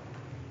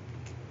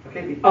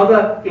 Okay, the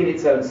other in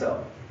its own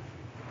self.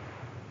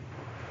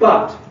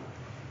 But,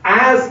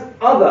 as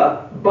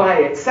other by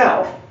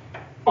itself,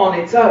 on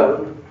its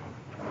own,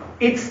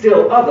 it's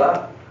still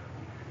other,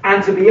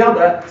 and to be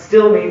other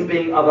still means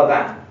being other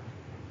than.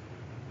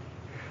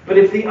 But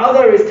if the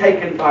other is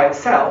taken by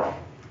itself,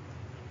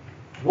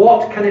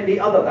 what can it be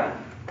other than?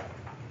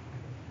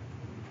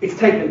 It's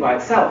taken by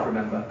itself,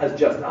 remember, as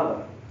just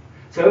other.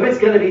 So if it's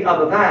going to be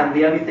other than,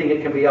 the only thing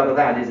it can be other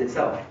than is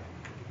itself.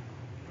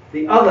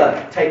 The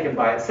other taken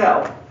by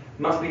itself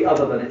must be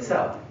other than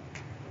itself,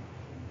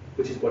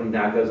 which is what he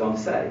now goes on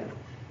to say.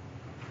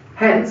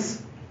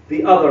 Hence,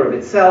 the other of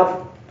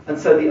itself, and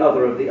so the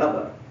other of the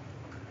other.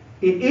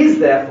 It is,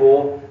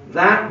 therefore,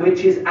 that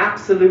which is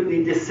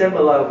absolutely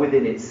dissimilar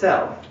within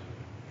itself,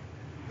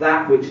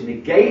 that which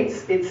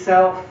negates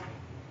itself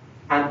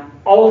and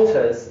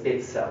alters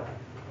itself.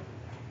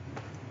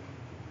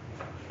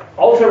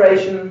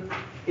 Alteration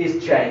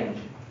is change.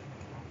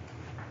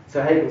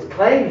 So Hegel's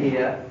claim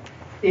here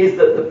is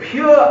that the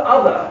pure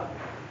other,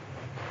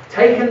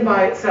 taken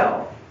by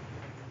itself,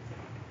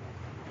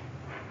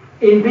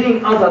 in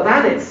being other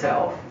than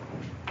itself,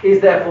 is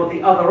therefore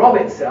the other of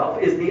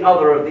itself, is the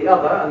other of the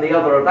other, and the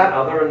other of that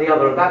other, and the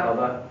other of that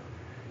other,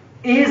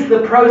 is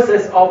the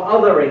process of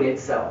othering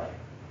itself.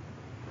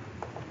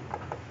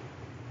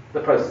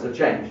 The process of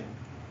change.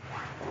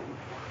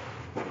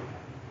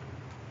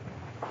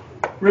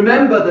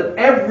 Remember that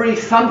every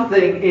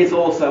something is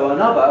also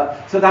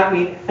another, so that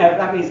means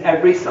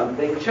every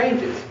something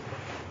changes.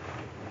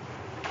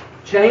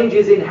 Change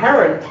is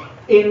inherent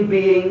in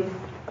being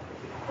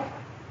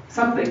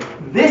something.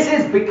 This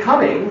is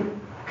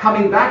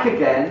coming back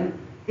again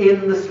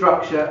in the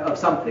structure of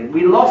something.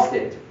 We lost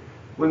it.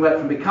 We went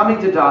from becoming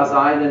to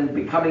Dasein, and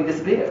becoming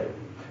disappeared.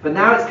 But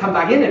now it's come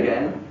back in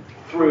again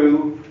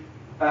through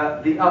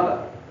the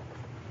other.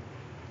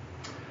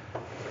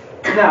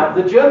 Now,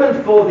 the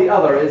German for the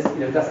other is,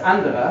 das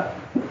andere.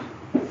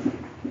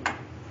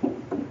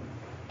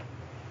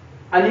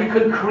 And you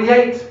can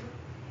create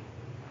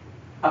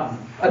a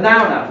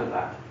noun out of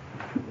that.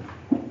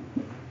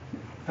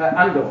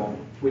 Veränderung,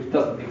 which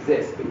doesn't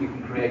exist, but you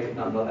can create it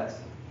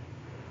nonetheless.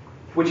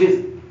 Which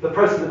is the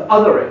process of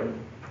othering.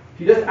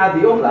 If you just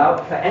add the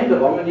umlaut,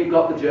 Veränderung, and you've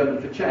got the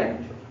German for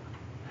change.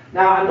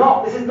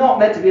 Now, this is not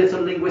meant to be a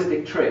sort of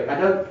linguistic trick. I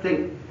don't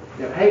think,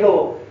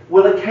 Hegel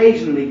will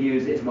occasionally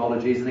use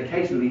etymologies and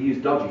occasionally use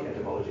dodgy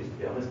etymologies, to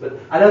be honest, but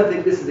I don't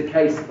think this is a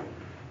case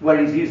where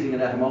he's using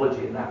an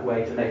etymology in that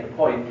way to make a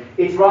point.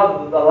 It's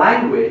rather that the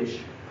language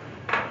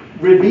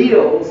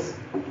reveals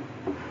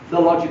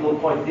the logical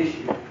point at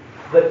issue.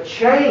 That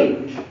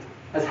change,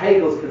 as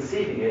Hegel's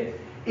conceiving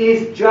it,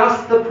 is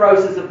just the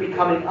process of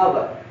becoming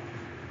other.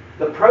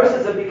 The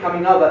process of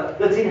becoming other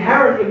that's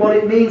inherent in what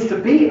it means to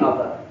be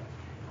other.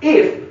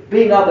 If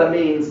being other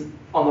means,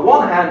 on the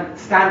one hand,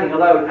 standing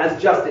alone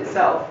as just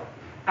itself,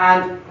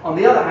 and on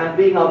the other hand,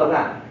 being other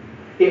than.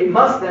 It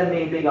must then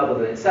mean being other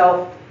than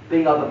itself,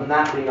 being other than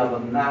that, being other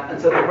than that, and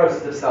so the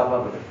process of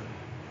self-othering.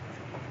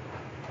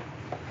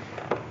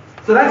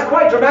 So that's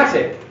quite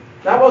dramatic.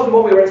 That wasn't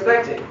what we were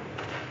expecting.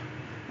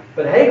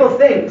 But Hegel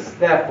thinks,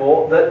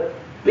 therefore, that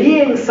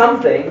being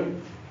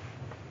something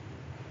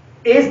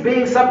is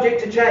being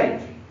subject to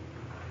change.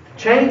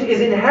 Change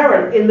is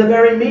inherent in the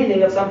very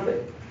meaning of something.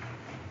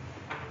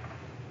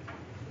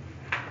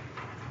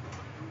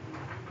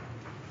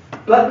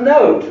 But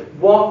note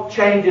what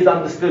change is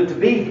understood to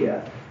be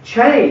here.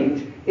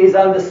 Change is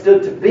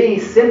understood to be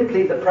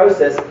simply the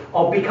process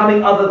of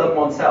becoming other than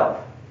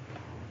oneself.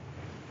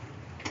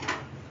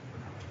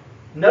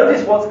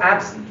 Notice what's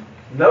absent.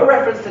 No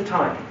reference to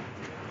time.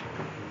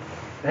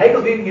 In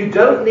Hegel's view, you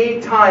don't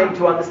need time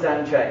to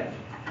understand change.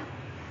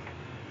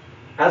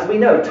 As we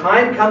know,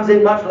 time comes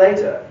in much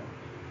later.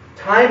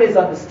 Time is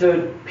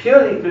understood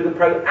purely through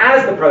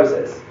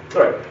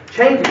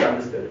change is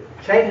understood.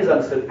 Change is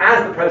understood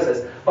as the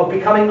process of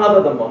becoming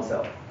other than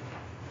oneself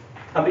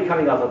and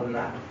becoming other than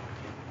that.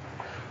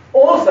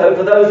 Also,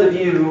 for those of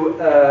you who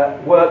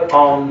work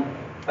on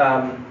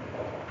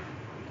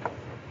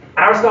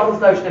Aristotle's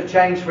notion of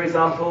change, for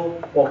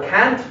example, or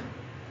Kant's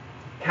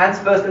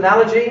first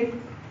analogy,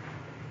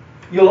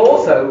 you'll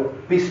also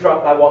be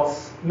struck by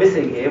what's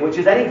missing here, which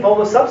is any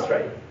form of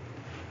substrate.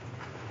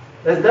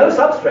 There's no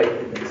substrate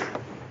in this.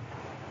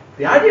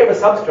 The idea of a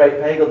substrate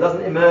for Hegel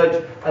doesn't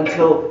emerge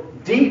until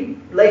deep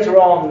later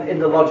on in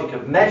the logic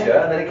of measure,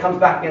 and then it comes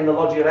back in the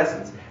logic of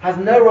essence. Has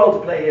no role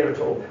to play here at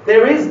all.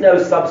 There is no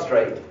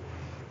substrate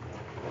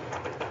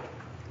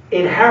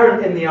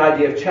inherent in the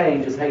idea of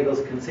change as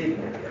Hegel's conceiving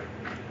it here.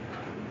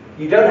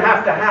 You don't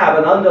have to have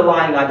an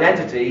underlying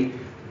identity,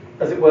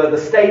 as it were, the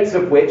states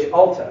of which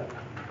alter,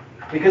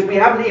 because we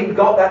haven't even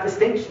got that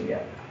distinction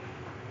yet.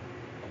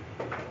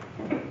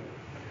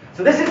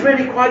 So this is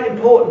really quite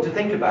important to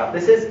think about.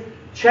 This is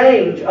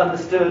change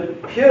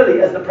understood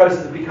purely as the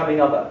process of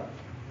becoming other.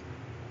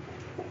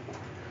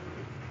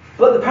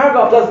 But the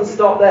paragraph doesn't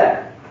stop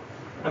there.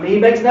 I mean, he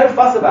makes no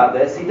fuss about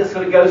this. He just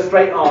sort of goes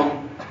straight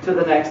on to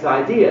the next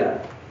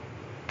idea,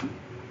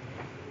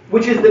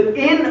 which is that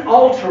in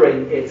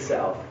altering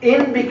itself,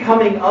 in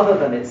becoming other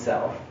than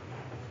itself,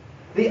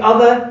 the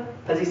other,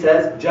 as he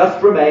says,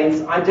 just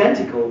remains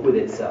identical with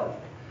itself.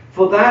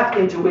 For that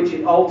into which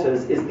it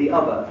alters is the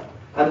other,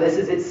 and this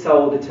is its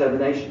sole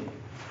determination.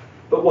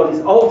 But what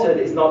is altered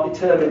is not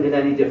determined in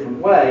any different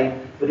way,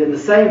 but in the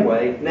same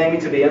way, namely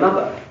to be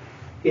another.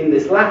 In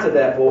this latter,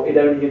 therefore, it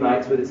only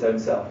unites with its own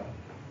self.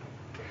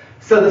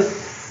 So the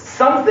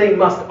something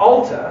must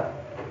alter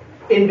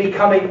in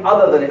becoming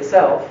other than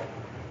itself,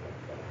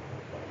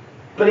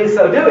 but in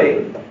so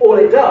doing, all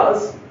it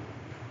does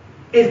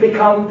is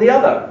become the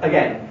other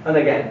again and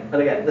again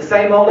and again. The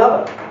same old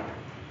other.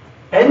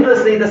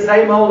 Endlessly the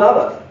same old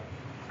other.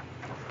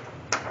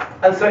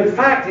 And so in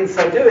fact, in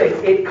so doing,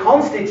 it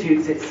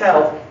constitutes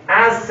itself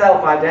as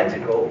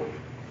self-identical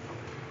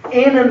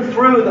in and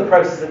through the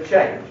process of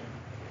change.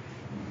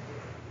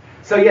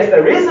 So yes,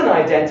 there is an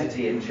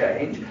identity in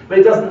change, but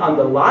it doesn't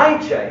underlie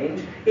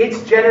change.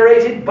 It's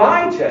generated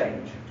by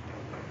change.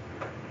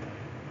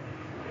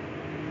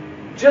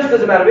 Just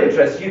as a matter of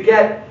interest, you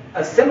get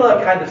a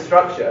similar kind of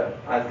structure,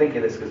 I'm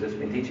thinking this because I've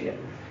been teaching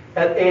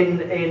it,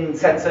 in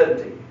sense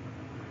certainty.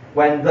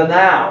 When the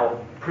now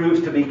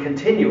proves to be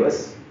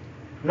continuous,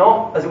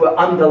 not as it were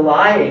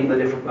underlying the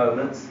different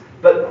moments,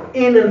 but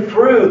in and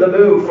through the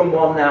move from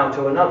one now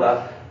to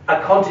another,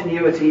 a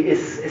continuity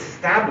is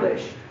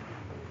established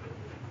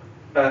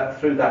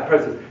through that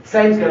process.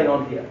 Same's going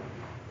on here.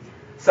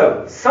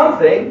 So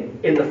something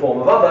in the form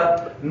of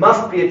other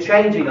must be a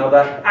changing other,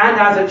 and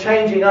as a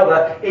changing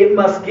other, it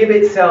must give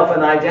itself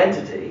an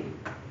identity.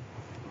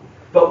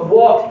 But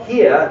what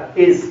here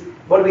is,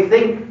 what do we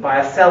think by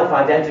a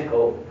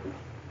self-identical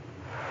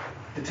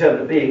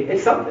determinate being?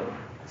 It's something.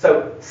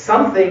 So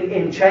something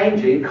in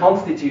changing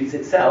constitutes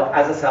itself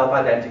as a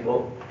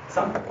self-identical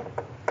something.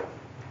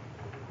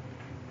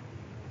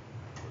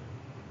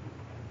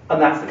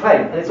 And that's the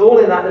claim. And it's all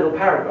in that little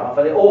paragraph,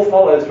 and it all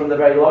follows from the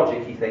very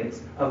logic, he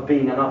thinks, of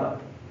being another.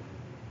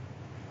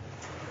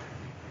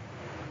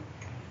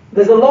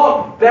 There's a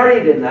lot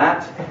buried in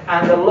that,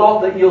 and a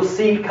lot that you'll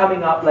see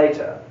coming up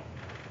later.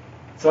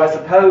 So I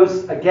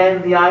suppose,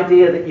 again, the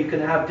idea that you can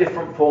have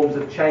different forms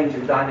of change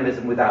and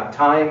dynamism without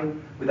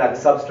time, without a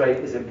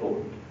substrate, is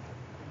important.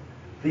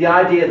 The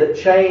idea that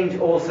change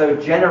also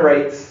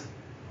generates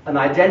an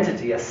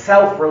identity, a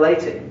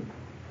self-relating,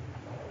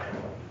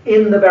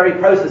 in the very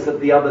process of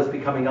the others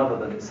becoming other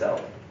than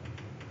itself.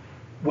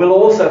 We'll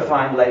also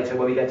find later,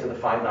 when we get to the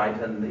finite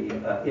and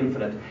the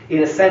infinite,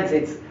 in a sense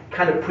it's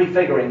kind of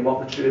prefiguring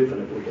what the true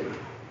infinite will be.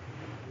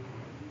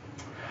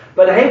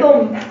 But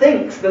Hegel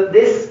thinks that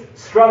this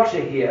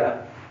structure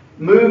here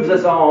moves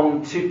us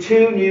on to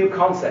two new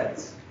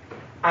concepts.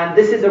 And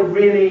this is a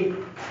really,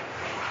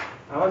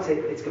 I won't say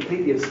it's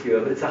completely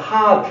obscure, but it's a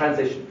hard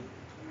transition.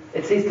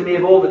 It seems to me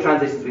of all the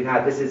transitions we've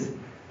had, this is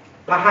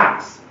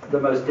perhaps the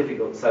most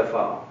difficult so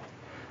far.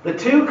 The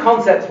two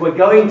concepts we're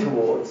going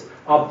towards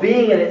are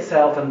being in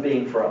itself and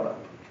being for other.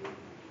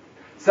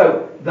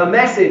 So the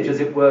message, as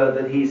it were,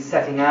 that he's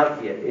setting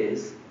out here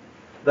is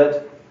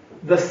that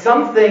the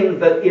something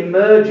that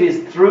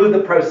emerges through the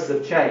process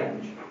of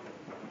change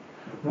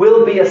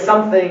will be a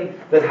something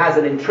that has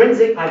an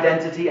intrinsic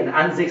identity, an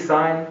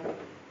An-sich-Sein,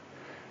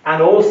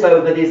 and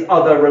also that is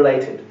other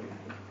related.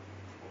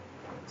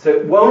 So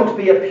it won't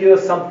be a pure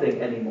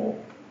something anymore.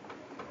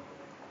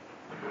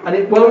 And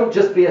it won't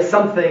just be a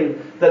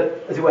something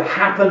that, as it were,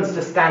 happens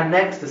to stand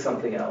next to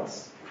something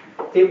else.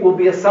 It will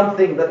be a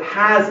something that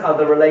has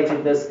other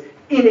relatedness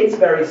in its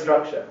very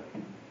structure.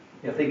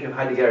 You know, think of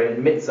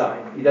Heideggerian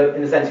Mitsein. You don't,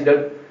 in a sense, you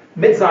don't.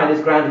 Mitsein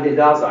is grounded in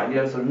Dasein. You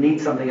don't sort of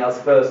need something else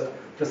first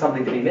for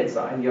something to be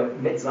Mitsein. You're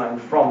Mitsein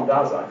from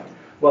Dasein.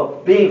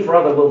 Well, being for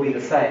other will be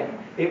the same.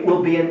 It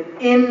will be an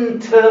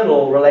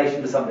internal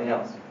relation to something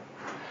else.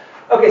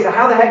 Okay, so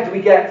how the heck do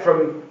we get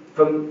from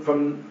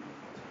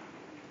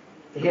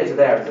here to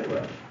there, as it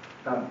were?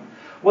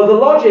 Well, the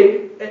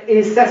logic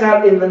is set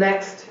out in the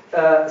next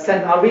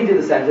sentence. I'll read you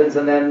the sentence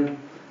and then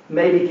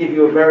maybe give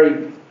you a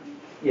very,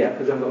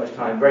 because I haven't got much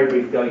time, very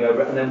brief going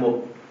over it, and then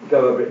we'll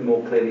go over it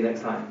more clearly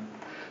next time.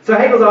 So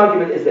Hegel's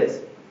argument is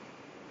this.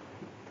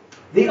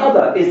 The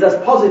other is thus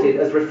posited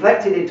as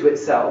reflected into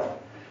itself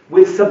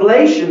with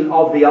sublation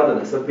of the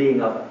otherness, of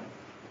being other,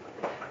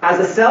 as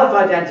a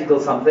self-identical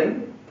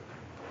something,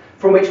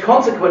 from which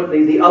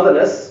consequently the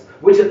otherness,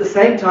 which at the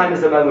same time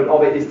as the moment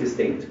of it is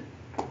distinct,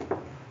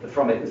 the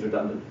from it is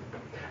redundant,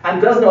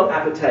 and does not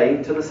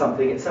appertain to the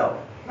something itself.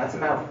 That's a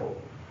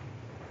mouthful.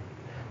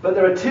 But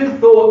there are two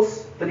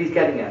thoughts that he's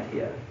getting at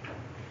here.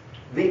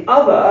 The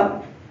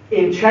other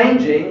in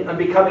changing and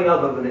becoming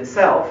other than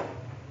itself,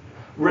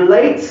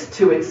 relates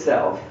to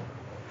itself,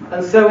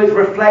 and so is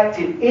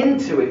reflected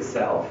into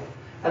itself,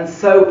 and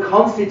so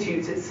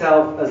constitutes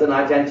itself as an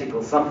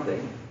identical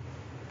something,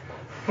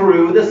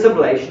 through the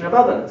sublation of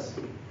otherness.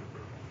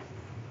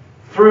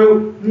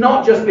 Through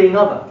not just being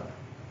other.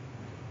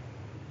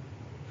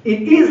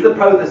 It is the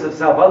process of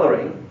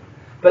self-othering,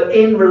 but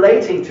in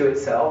relating to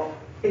itself,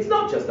 it's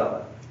not just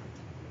other.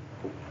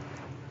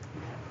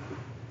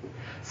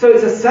 So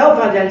it's a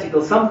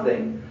self-identical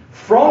something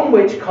from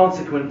which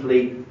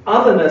consequently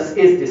otherness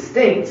is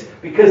distinct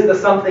because the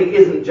something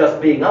isn't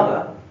just being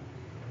other,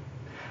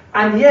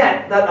 and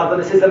yet that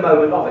otherness is a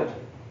moment of it.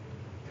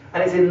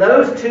 And it's in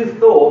those two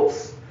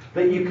thoughts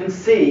that you can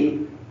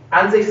see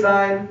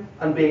Ansichtsein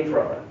and being for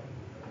other.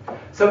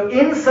 So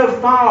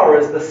insofar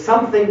as the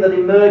something that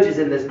emerges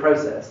in this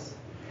process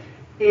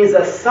is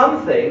a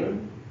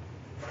something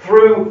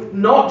through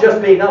not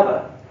just being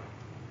other,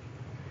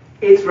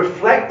 it's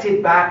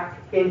reflected back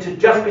into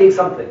just being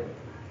something.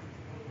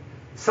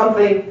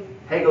 Something,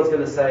 Hegel's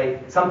going to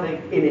say, something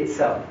in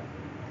itself.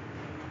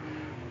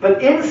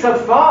 But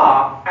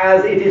insofar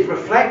as it is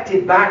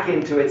reflected back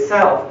into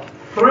itself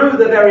through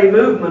the very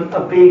movement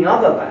of being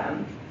other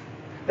than,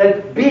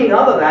 then being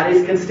other than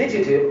is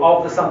constitutive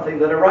of the something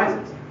that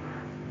arises.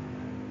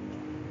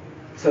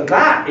 So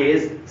that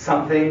is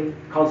something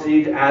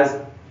constituted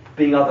as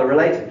being other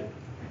related.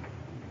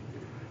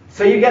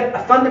 So you get a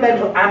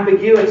fundamental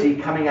ambiguity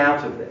coming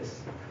out of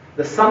this.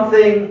 The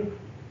something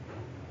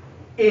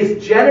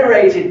is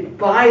generated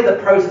by the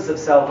process of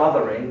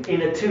self-othering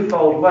in a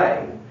twofold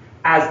way,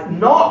 as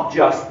not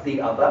just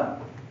the other,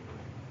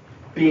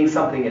 being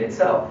something in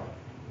itself,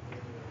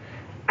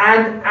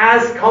 and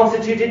as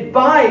constituted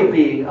by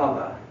being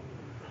other,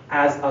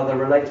 as other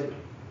related.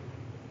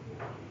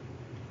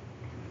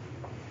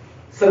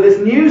 So this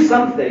new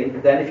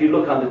something, then, if you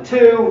look under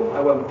 2, I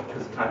won't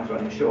because time's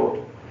running short,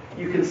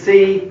 you can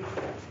see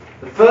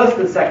the first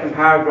and second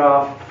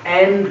paragraph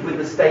end with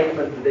the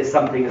statement that there's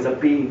something as a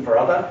being for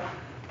other.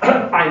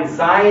 Ein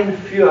Sein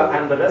für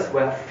anderes,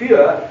 where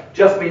für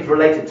just means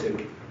related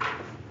to.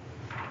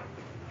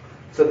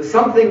 So the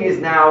something is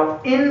now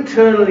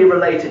internally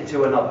related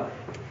to another.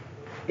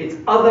 It's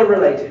other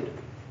related.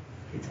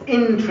 It's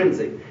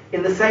intrinsic.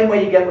 In the same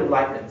way you get with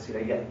Leibniz,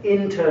 you get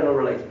internal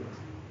relatedness.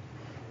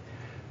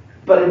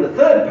 But in the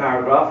third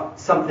paragraph,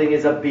 something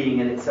is a being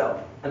in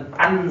itself. An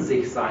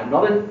Ansichtsein,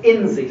 not an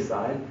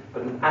In-sich-Sein,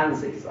 but an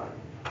Ansichtsein.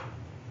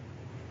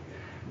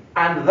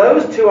 And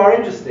those two are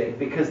interesting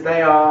because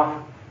they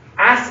are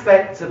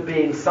aspects of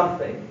being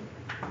something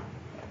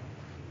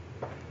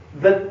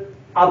that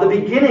are the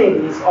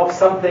beginnings of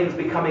something's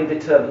becoming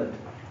determinate.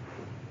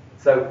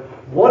 So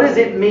what does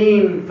it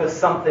mean for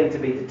something to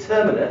be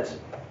determinate?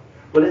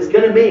 Well, it's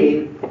going to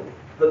mean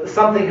that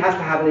something has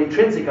to have an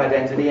intrinsic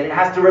identity and it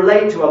has to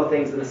relate to other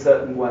things in a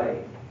certain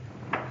way.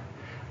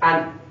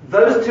 And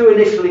those two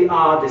initially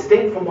are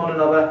distinct from one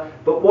another,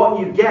 but what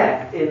you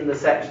get in the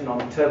section on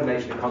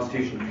determination of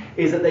constitution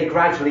is that they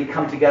gradually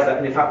come together,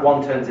 and in fact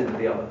one turns into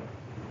the other.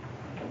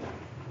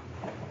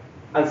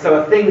 And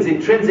so a thing's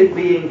intrinsic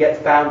being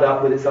gets bound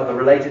up with its other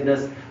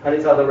relatedness, and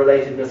its other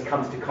relatedness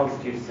comes to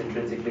constitute its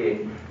intrinsic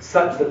being,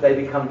 such that they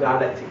become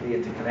dialectically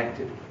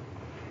interconnected.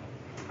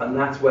 And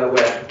that's where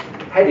we're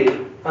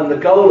headed, and the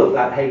goal of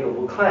that, Hegel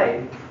will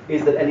claim,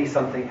 is that any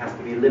something has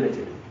to be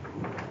limited.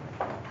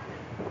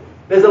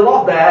 There's a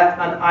lot there,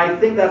 and I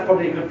think that's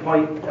probably a good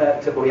point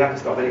well, we have to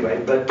stop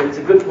anyway, but it's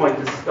a good point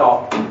to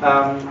stop.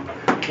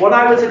 What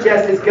I would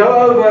suggest is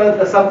go over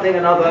the something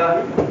and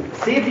other,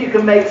 see if you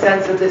can make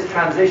sense of this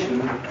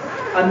transition,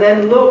 and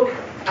then look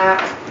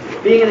at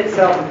being in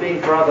itself and being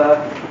for other,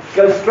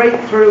 go straight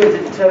through into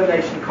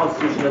determination,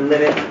 constitution, and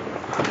limit.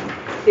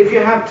 If you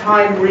have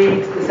time,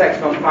 read the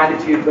section on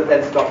finitude, but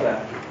then stop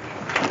there.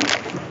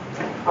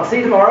 I'll see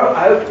you tomorrow,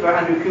 I hope, for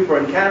Andrew Cooper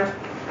and Kant.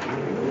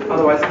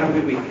 Otherwise, have a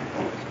good week.